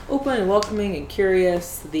open and welcoming and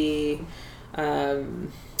curious. The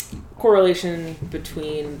correlation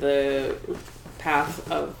between the path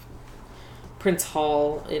of Prince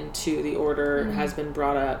Hall into the order has been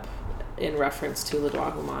brought up in reference to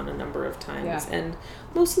Ledwahuman a number of times. Yeah. And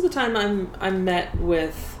most of the time I'm met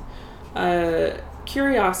with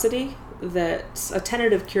curiosity that a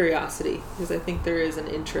tentative curiosity, because I think there is an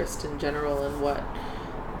interest in general in what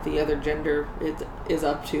the other gender is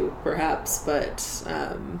up to, perhaps, but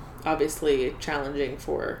obviously challenging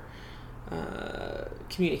for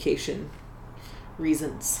communication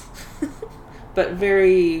reasons. But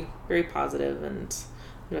very, very positive, and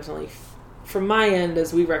definitely from my end,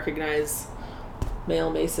 as we recognize male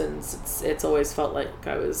Masons, it's always felt like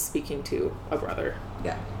I was speaking to a brother.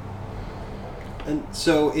 Yeah. And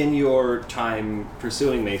so, in your time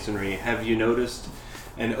pursuing Masonry, have you noticed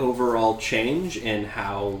an overall change in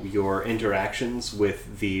how your interactions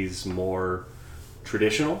with these more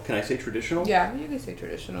traditional, can I say traditional? Yeah, you can say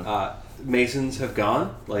traditional. Masons have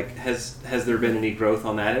gone? Like, has there been any growth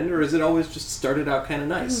on that end, or has it always just started out kind of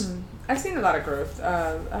nice? I've seen a lot of growth.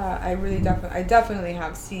 I definitely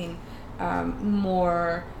have seen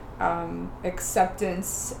more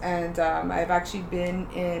acceptance, and I've actually been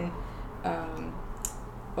in.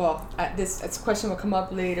 This question will come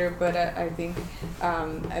up later, but I think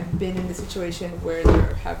I've been in the situation where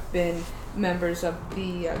there have been members of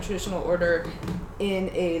the traditional order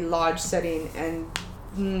in a lodge setting, and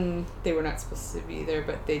they were not supposed to be there,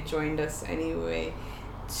 but they joined us anyway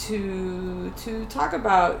to talk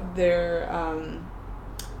about their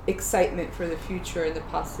excitement for the future and the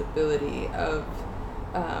possibility of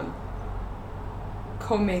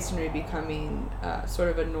co-masonry becoming sort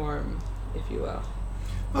of a norm, if you will.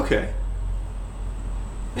 Okay.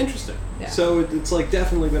 Interesting. Yeah. So it's like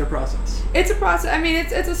definitely been a process. It's a process. I mean,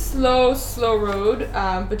 it's a slow road,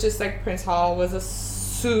 but just like Prince Hall was a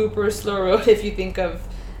super slow road if you think of,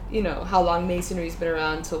 how long Masonry's been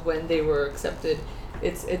around till when they were accepted.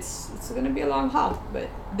 It's going to be a long haul, but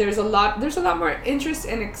there's a lot more interest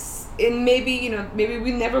in maybe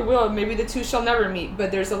we never will, maybe the two shall never meet,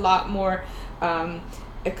 but there's a lot more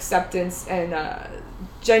acceptance and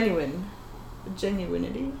genuinity. Sure,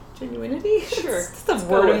 that's the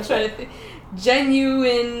word I'm trying to think.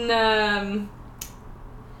 Genuine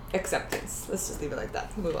acceptance. Let's just leave it like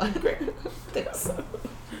that. Move on. Great. Thanks.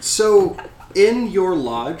 So, in your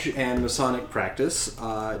lodge and Masonic practice,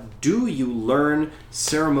 do you learn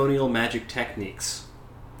ceremonial magic techniques?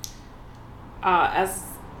 As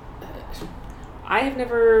I have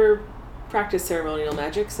never practiced ceremonial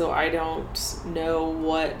magic, so I don't know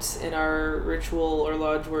what in our ritual or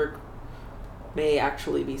lodge work may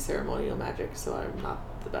actually be ceremonial magic, so I'm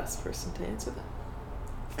not the best person to answer that.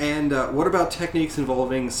 And what about techniques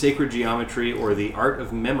involving sacred geometry or the art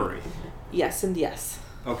of memory? Yes and yes.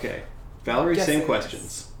 Okay. Valerie, Yes same and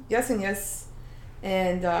questions. Yes and yes.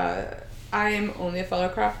 And I am only a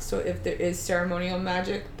fellowcraft, so if there is ceremonial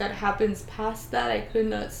magic that happens past that, I could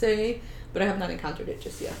not say, but I have not encountered it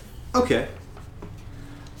just yet. Okay.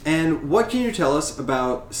 And what can you tell us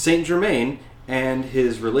about Saint Germain and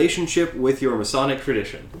his relationship with your Masonic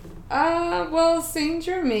tradition? Well, Saint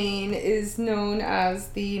Germain is known as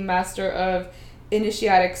the master of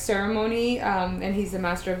initiatic ceremony, and he's the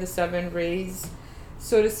master of the 7 rays,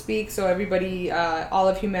 so to speak. So everybody, all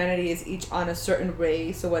of humanity is each on a certain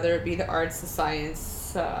ray. So whether it be the arts, the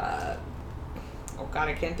science, I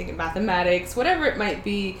can't think of mathematics, whatever it might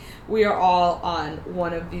be, we are all on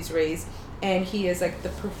one of these rays. And he is like the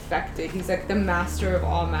perfected. He's like the master of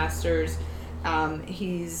all masters.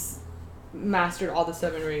 He's mastered all the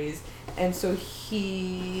 7 rays, and so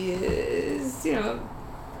he is, the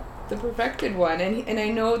perfected one. And I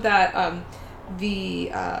know that the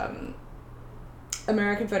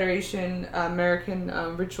American Federation, American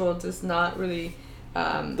ritual does not really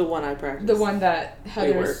The one I practice. the one that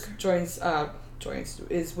Heather joins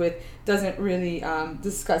is with doesn't really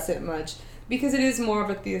discuss it much, because it is more of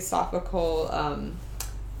a theosophical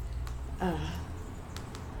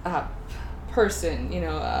person,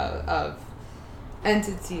 of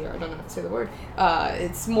entity, or I don't know how to say the word.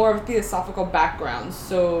 It's more of a theosophical background.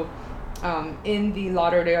 So in the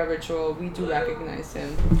Lauderdale ritual, we do recognize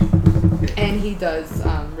him, and he does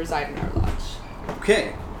reside in our lodge.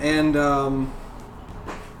 Okay. And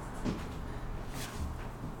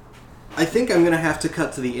I think I'm going to have to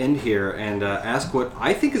cut to the end here and ask what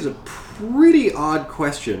I think is a pretty odd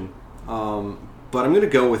question, but I'm going to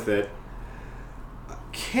go with it.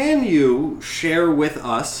 Can you share with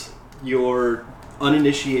us, your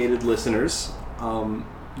uninitiated listeners,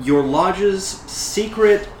 your lodge's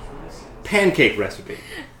secret pancake recipe?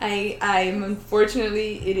 I'm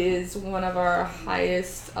unfortunately, it is one of our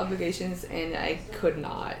highest obligations, and I could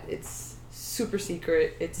not. It's super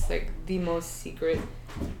secret. It's like the most secret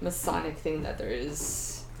Masonic thing that there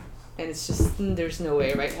is, and it's just, there's no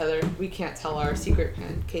way, right, Heather? We can't tell our secret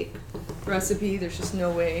pancake recipe. There's just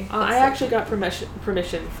no way. I actually got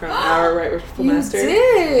permission from our Right Worshipful You Master.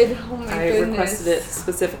 did. Oh my I goodness. requested it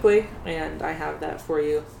specifically, and I have that for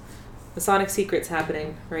you. Masonic Secrets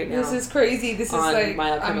happening right now. This is crazy. This is on like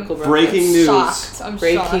My Alchemical Romance. Breaking news. Shocked. I'm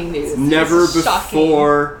Breaking shocked. news. Never This is shocking.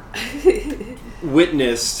 before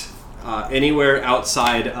witnessed anywhere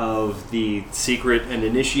outside of the secret and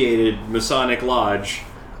initiated Masonic Lodge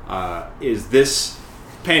is this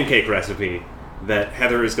pancake recipe that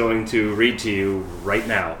Heather is going to read to you right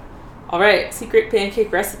now. All right, secret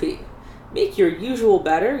pancake recipe. Make your usual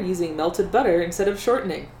batter using melted butter instead of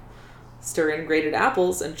shortening. Stir in grated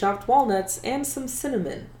apples and chopped walnuts and some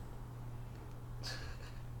cinnamon.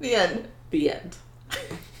 The end. The end.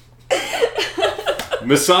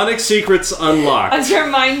 Masonic Secrets Unlocked. Is your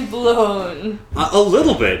mind blown? A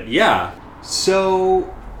little bit, yeah.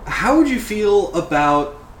 So, how would you feel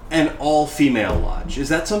about an all-female lodge? Is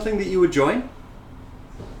that something that you would join?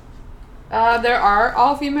 There are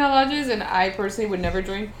all female lodges, and I personally would never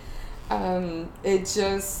join. It's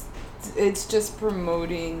just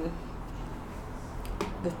promoting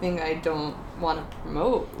the thing I don't want to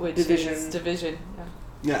promote, which Division. is division. Yeah.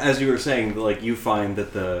 Yeah, as you were saying, like you find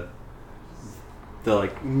that the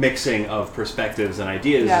like mixing of perspectives and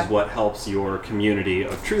ideas Yeah. is what helps your community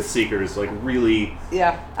of truth seekers like really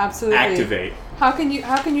Yeah, absolutely. activate. How can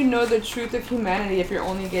you know the truth of humanity if you're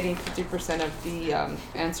only getting 50% of the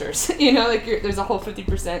answers? Like there's a whole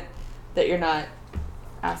 50% that you're not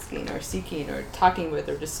asking or seeking or talking with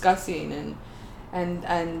or discussing, and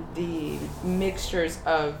the mixtures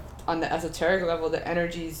of on the esoteric level, the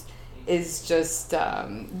energies is just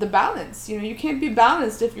the balance. You can't be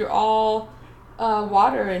balanced if you're all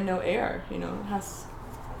water and no air. Do you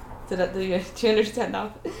understand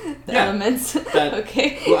now? The Yeah, elements. that-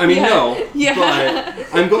 Okay. Well, I mean, Yeah. no, Yeah. but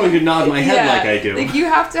I'm going to nod my head like I do. Like you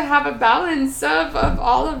have to have a balance of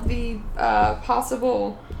all of the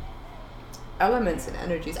possible elements and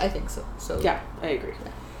energies. I think so. So Yeah, I agree.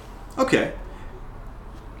 Okay.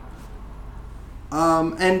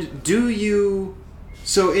 And do you...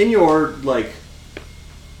 So in your, like,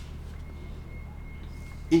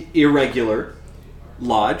 irregular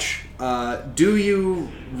lodge, do you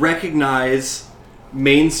recognize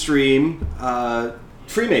mainstream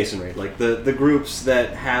Freemasonry? Like, the groups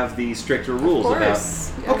that have the stricter rules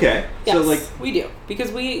course, about... yeah. Okay. Yes, So, like... we do.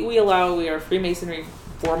 Because we are Freemasonry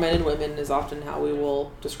for men and women is often how we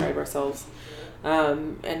will describe ourselves.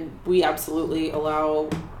 And we absolutely allow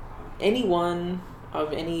anyone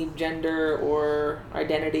of any gender or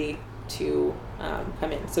identity to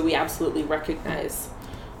come in. So we absolutely recognize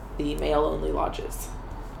the male-only lodges.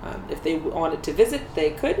 If they wanted to visit,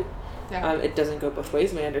 they could. Yeah. It doesn't go both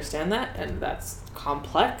ways, and I understand that, and that's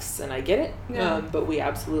complex, and I get it. Yeah. But we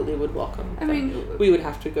absolutely would welcome I them. mean, We would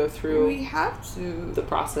have to go through we have to. the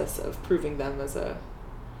process of proving them as a,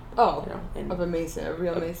 Oh, and of a Mason, a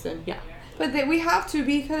real Mason. yeah. But we have to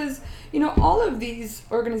because, all of these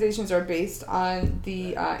organizations are based on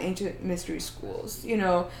the ancient mystery schools,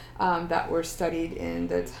 that were studied in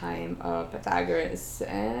the time of Pythagoras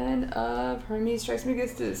and of Hermes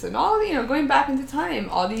Trismegistus and all, going back into time,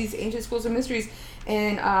 all these ancient schools of mysteries.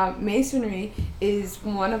 And Masonry is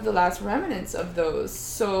one of the last remnants of those.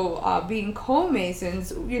 So being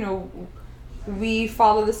co-Masons, we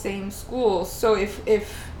follow the same schools. So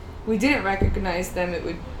if we didn't recognize them, it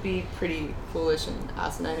would be pretty foolish and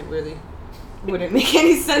asinine. It really wouldn't make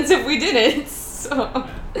any sense if we didn't. So,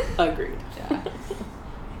 Agreed. yeah.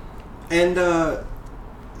 And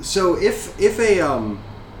so if a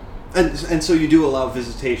and so you do allow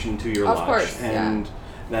visitation to your Of lodge, course, and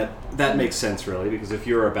that makes sense really, because if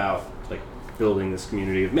you're about like building this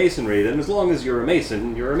community of masonry, then as long as you're a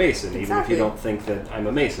Mason, you're a Mason, even if Exactly. you don't think that I'm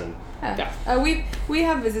a Mason. Yeah. We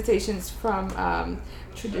have visitations from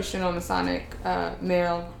traditional Masonic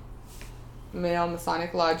male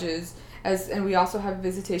Masonic lodges, and we also have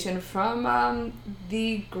visitation from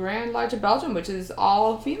the Grand Lodge of Belgium, which is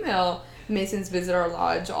all female Masons visit our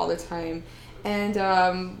lodge all the time.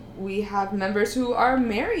 And we have members who are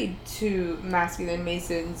married to masculine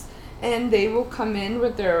Masons, and they will come in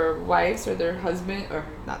with their wives or their husband, or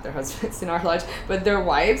not their husbands in our lodge, but their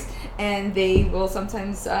wives, and they will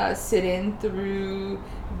sometimes sit in through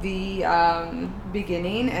the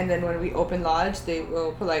beginning, and then when we open lodge, they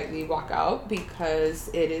will politely walk out because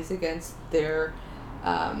it is against their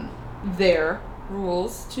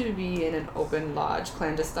rules to be in an open lodge,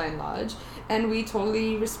 clandestine lodge, and we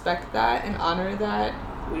totally respect that and honor that.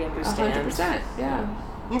 We understand. 100%, yeah.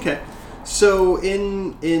 Okay, so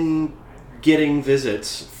in getting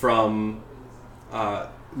visits from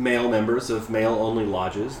male members of male-only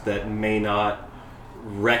lodges that may not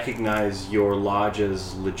recognize your lodge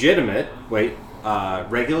as legitimate. Wait,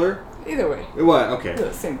 regular? Either way. What? Okay.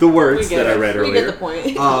 The same. The words We get that I it. read We earlier. get the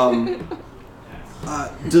point.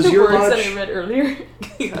 Does The your words lodge? that I read earlier.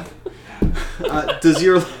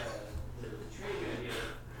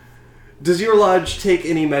 Does your lodge take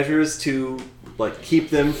any measures to like keep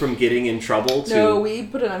them from getting in trouble? No, we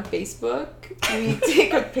put it on Facebook. We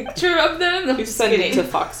take a picture of them. No, We just send it kidding. to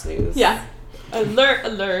Fox News. Yeah.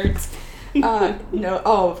 Alert. No.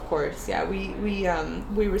 Oh, of course. Yeah.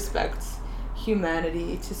 We respect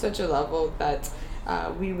humanity to such a level that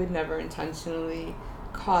we would never intentionally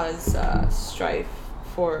cause strife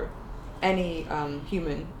for any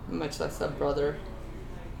human, much less a brother.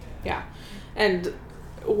 Yeah. And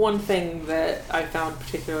one thing that I found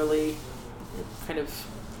particularly kind of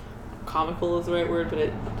comical is the right word, but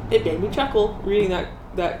it made me chuckle reading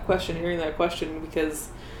that question, hearing that question, because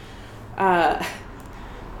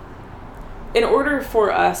in order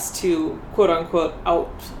for us to quote unquote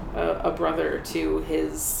out a brother to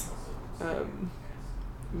his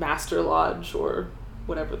master lodge, or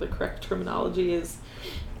whatever the correct terminology is,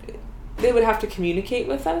 they would have to communicate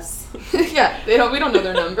with us. Yeah, we don't know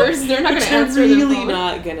their numbers. They're not going Which to they're answer really their phone.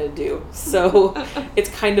 not gonna do. So it's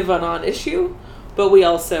kind of a non-issue, but we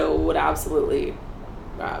also would absolutely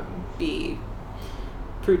be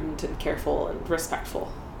prudent and careful and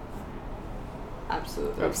respectful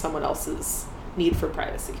Absolutely. of someone else's need for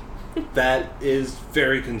privacy. That is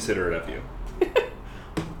very considerate of you.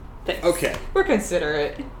 Thanks. Okay. We're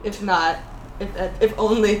considerate. If not, if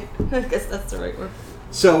only. I guess that's the right word.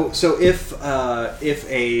 So if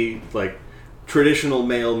a like traditional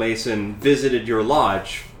male Mason visited your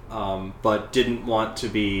lodge, but didn't want to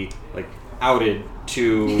be like outed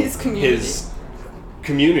to His community. his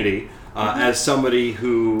community as somebody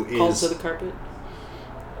who Called is to the carpet.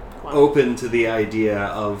 Wow. open to the idea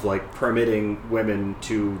of like permitting women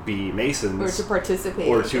to be Masons Or to participate.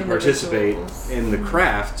 or to in the participate rituals. in the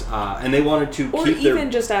craft, and they wanted to Or keep even their.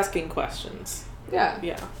 just asking questions. Yeah.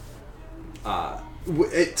 Yeah.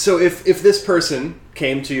 So if this person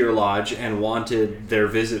came to your lodge and wanted their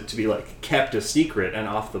visit to be like kept a secret and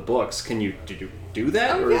off the books, can you do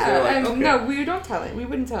that? Oh or is there yeah. like, And okay. no, we don't tell it. We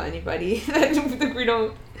wouldn't tell anybody. Like, we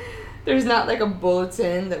don't. There's not like a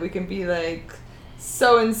bulletin that we can be like,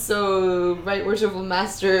 so and so, Right Worshipful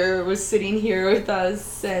Master was sitting here with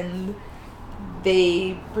us and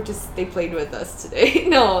they played with us today.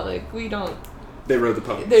 No, like we don't. They rode the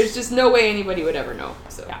ponies. There's just no way anybody would ever know.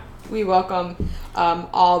 So Yeah. we welcome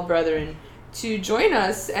all brethren to join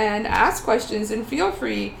us and ask questions, and feel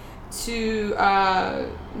free to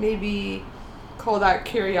maybe call that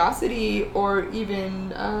curiosity, or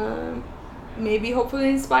even maybe hopefully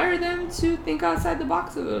inspire them to think outside the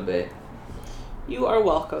box a little bit. You are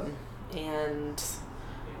welcome, and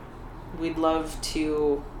we'd love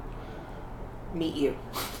to meet you.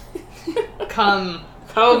 Come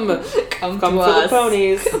Come to for us. the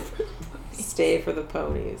ponies. Stay for the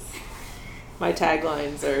ponies. My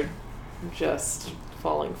taglines are just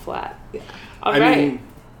falling flat. All right. I mean,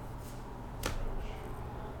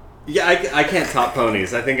 yeah, I can't top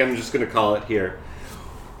ponies. I think I'm just gonna call it here.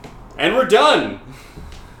 And we're done.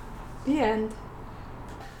 The end.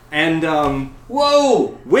 And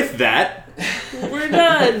whoa! With that, We're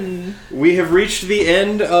done. we have reached the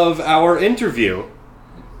end of our interview.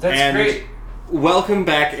 That's and great. welcome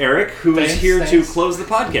back, Eric, who is Thanks, here to thanks. close the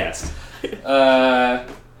podcast.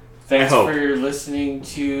 Thanks I hope. for listening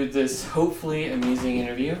to this hopefully amazing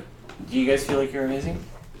interview. Do you guys feel like you're amazing?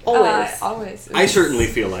 Always. Always. I certainly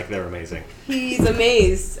feel like they're amazing. He's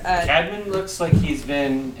amazed at. Cadman looks like he's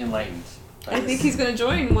been enlightened. I think he's going to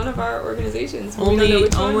join one of our organizations. We don't know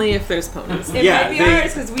which one. Only if there's ponies. It might be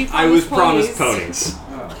ours because we I was promised promised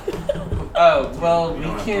ponies. Oh, well, we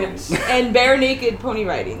can't. and bare naked pony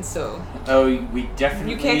riding. So Oh, we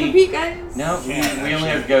definitely. you can't compete, guys. No, we Can't, only actually.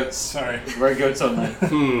 have goats. Sorry. We're goats only.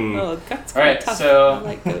 Oh, that's All right, tough. so- I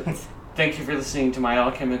like goats. Thank you for listening to My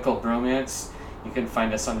Alchemical Bromance. You can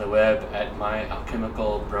find us on the web at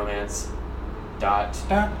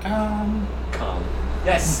myalchemicalbromance.com.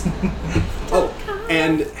 Yes. Oh,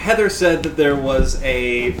 and Heather said that there was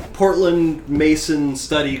a Portland Mason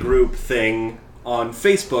study group thing on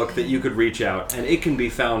Facebook that you could reach out, and it can be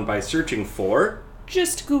found by searching for.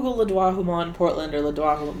 Just Google Ledouahumon Portland or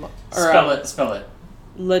Ledouahumon. Spell it.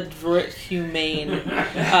 Ledouahumane.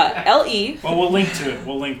 L-E. Well, we'll link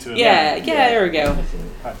to it. Yeah, there we go.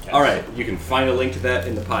 Podcast. All right, you can find a link to that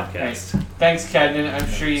in the podcast. Thanks, Cadman. I'm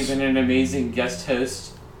sure you've been an amazing guest host.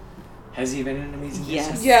 Has he been an amazing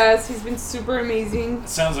guest host? Yes, he's been super amazing. It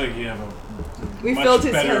sounds like you have a We much filled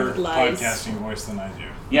his better head with lies. podcasting voice than I do.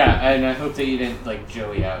 Yeah, and I hope that you didn't like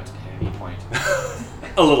Joey out B point.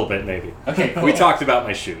 A little bit, maybe. Okay, cool. We talked about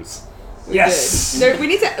my shoes. We Yes. did. We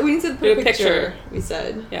need to put Do a a picture. picture. We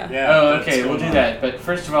said. Yeah. Yeah. Oh, that's okay, we'll going do on. that. But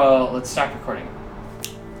first of all, let's stop recording.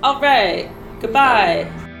 All right. Goodbye.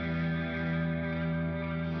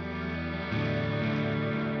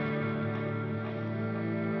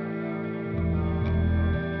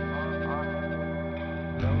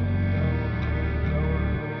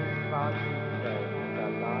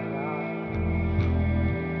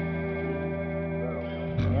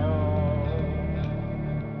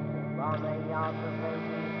 Y'all